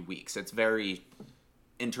like a few weeks. It's very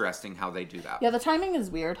interesting how they do that. Yeah, the timing is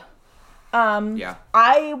weird. Yeah.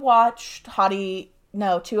 I watched Too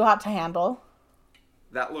Hot to Handle.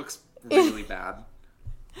 That looks really bad.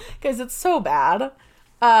 Because it's so bad.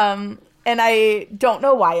 And I don't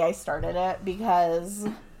know why I started it because...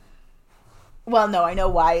 Well, no, I know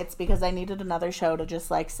why. It's because I needed another show to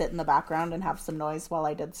just, like, sit in the background and have some noise while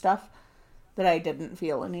I did stuff that I didn't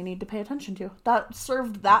feel any need to pay attention to. That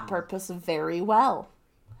served that purpose very well.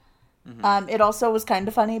 Mm-hmm. It also was kind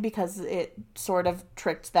of funny because it sort of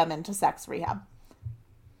tricked them into sex rehab.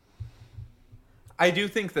 I do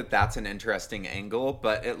think that that's an interesting angle,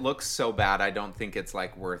 but it looks so bad, I don't think it's,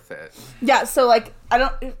 like, worth it. Yeah, so, like,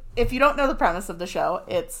 if you don't know the premise of the show,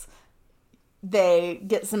 it's they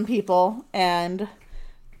get some people and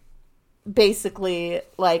basically,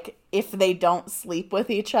 like, if they don't sleep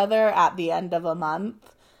with each other at the end of a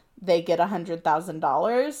month, they get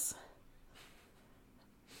 $100,000.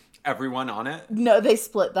 Everyone on it? No, they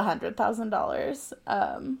split the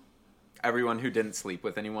 $100,000. Everyone who didn't sleep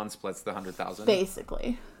with anyone splits the $100,000?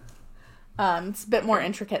 Basically. It's a bit more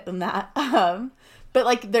intricate than that. But,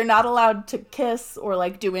 like, they're not allowed to kiss or,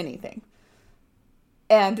 like, do anything.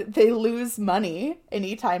 And they lose money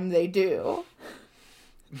anytime they do.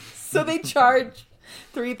 So they charge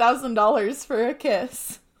 $3,000 for a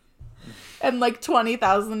kiss. And, like,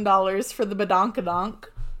 $20,000 for the badonkadonk.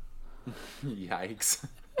 Yikes.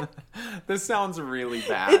 This sounds really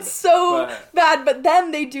bad. It's so bad, but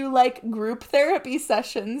then they do, like, group therapy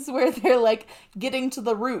sessions where they're, like, getting to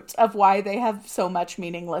the root of why they have so much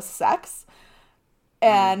meaningless sex.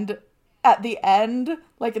 And at the end,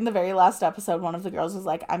 like in the very last episode, one of the girls was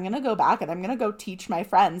like, I'm going to go back and I'm going to go teach my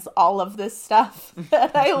friends all of this stuff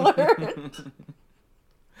that I learned.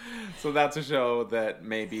 So that's a show that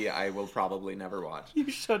maybe I will probably never watch. You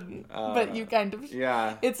shouldn't, but you kind of...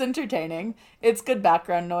 Yeah. It's entertaining. It's good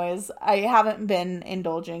background noise. I haven't been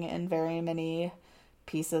indulging in very many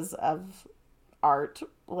pieces of art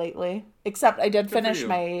lately. Except I did finish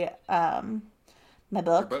my my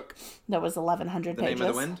book that was 1,100 pages. The Name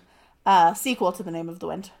of the Wind? Sequel to The Name of the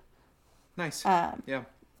Wind. Nice. Yeah.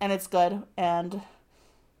 And it's good, and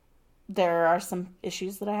there are some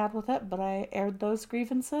issues that I had with it, but I aired those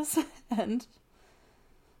grievances, and,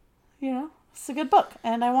 you know, it's a good book,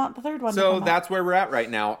 and I want the third one to come out. So that's where we're at right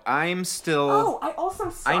now. I'm still... Oh, I also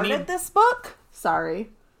started this book. Sorry.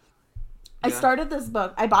 I started this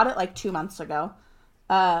book. I bought it like 2 months ago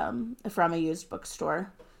from a used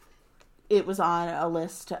bookstore. It was on a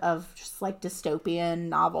list of just like dystopian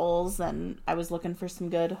novels, and I was looking for some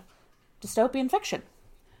good dystopian fiction.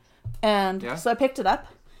 And so I picked it up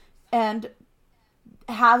and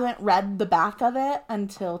haven't read the back of it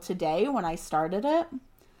until today when I started it.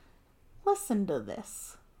 Listen to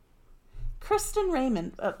this. Kristen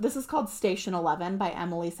Raymond. This is called Station 11 by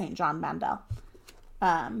Emily St. John Mandel,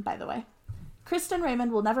 by the way. Kristen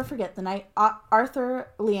Raymond will never forget the night Arthur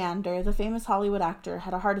Leander, the famous Hollywood actor,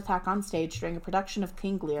 had a heart attack on stage during a production of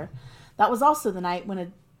King Lear. That was also the night when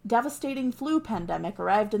a devastating flu pandemic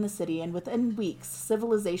arrived in the city, and within weeks,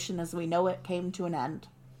 civilization as we know it came to an end.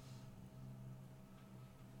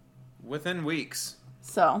 Within weeks.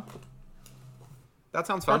 So... that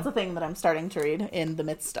sounds fun. That's a thing that I'm starting to read in the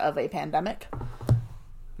midst of a pandemic.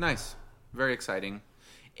 Nice. Very exciting.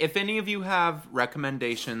 If any of you have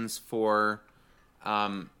recommendations for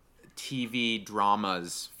TV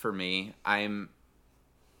dramas for me, I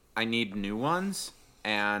need new ones.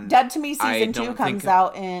 And Dead to Me season 2 comes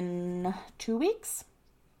out in 2 weeks.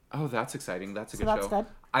 Oh, that's exciting. That's a good that's show. Good.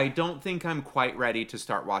 I don't think I'm quite ready to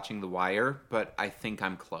start watching The Wire, but I think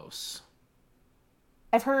I'm close.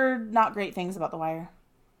 I've heard not great things about The Wire.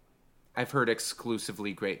 I've heard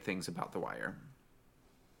exclusively great things about The Wire.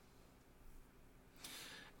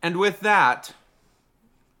 And with that,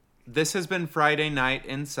 this has been Friday Night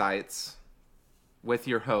Insights with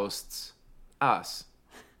your hosts, us.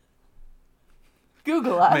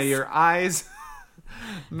 Google us. May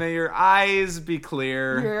your eyes be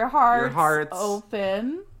clear. Your hearts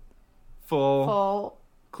open. Full.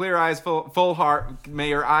 Clear eyes, full heart. May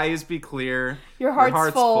your eyes be clear. Your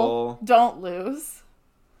heart's full. Don't lose.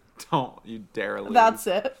 Don't you dare lose. That's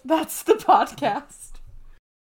it. That's the podcast.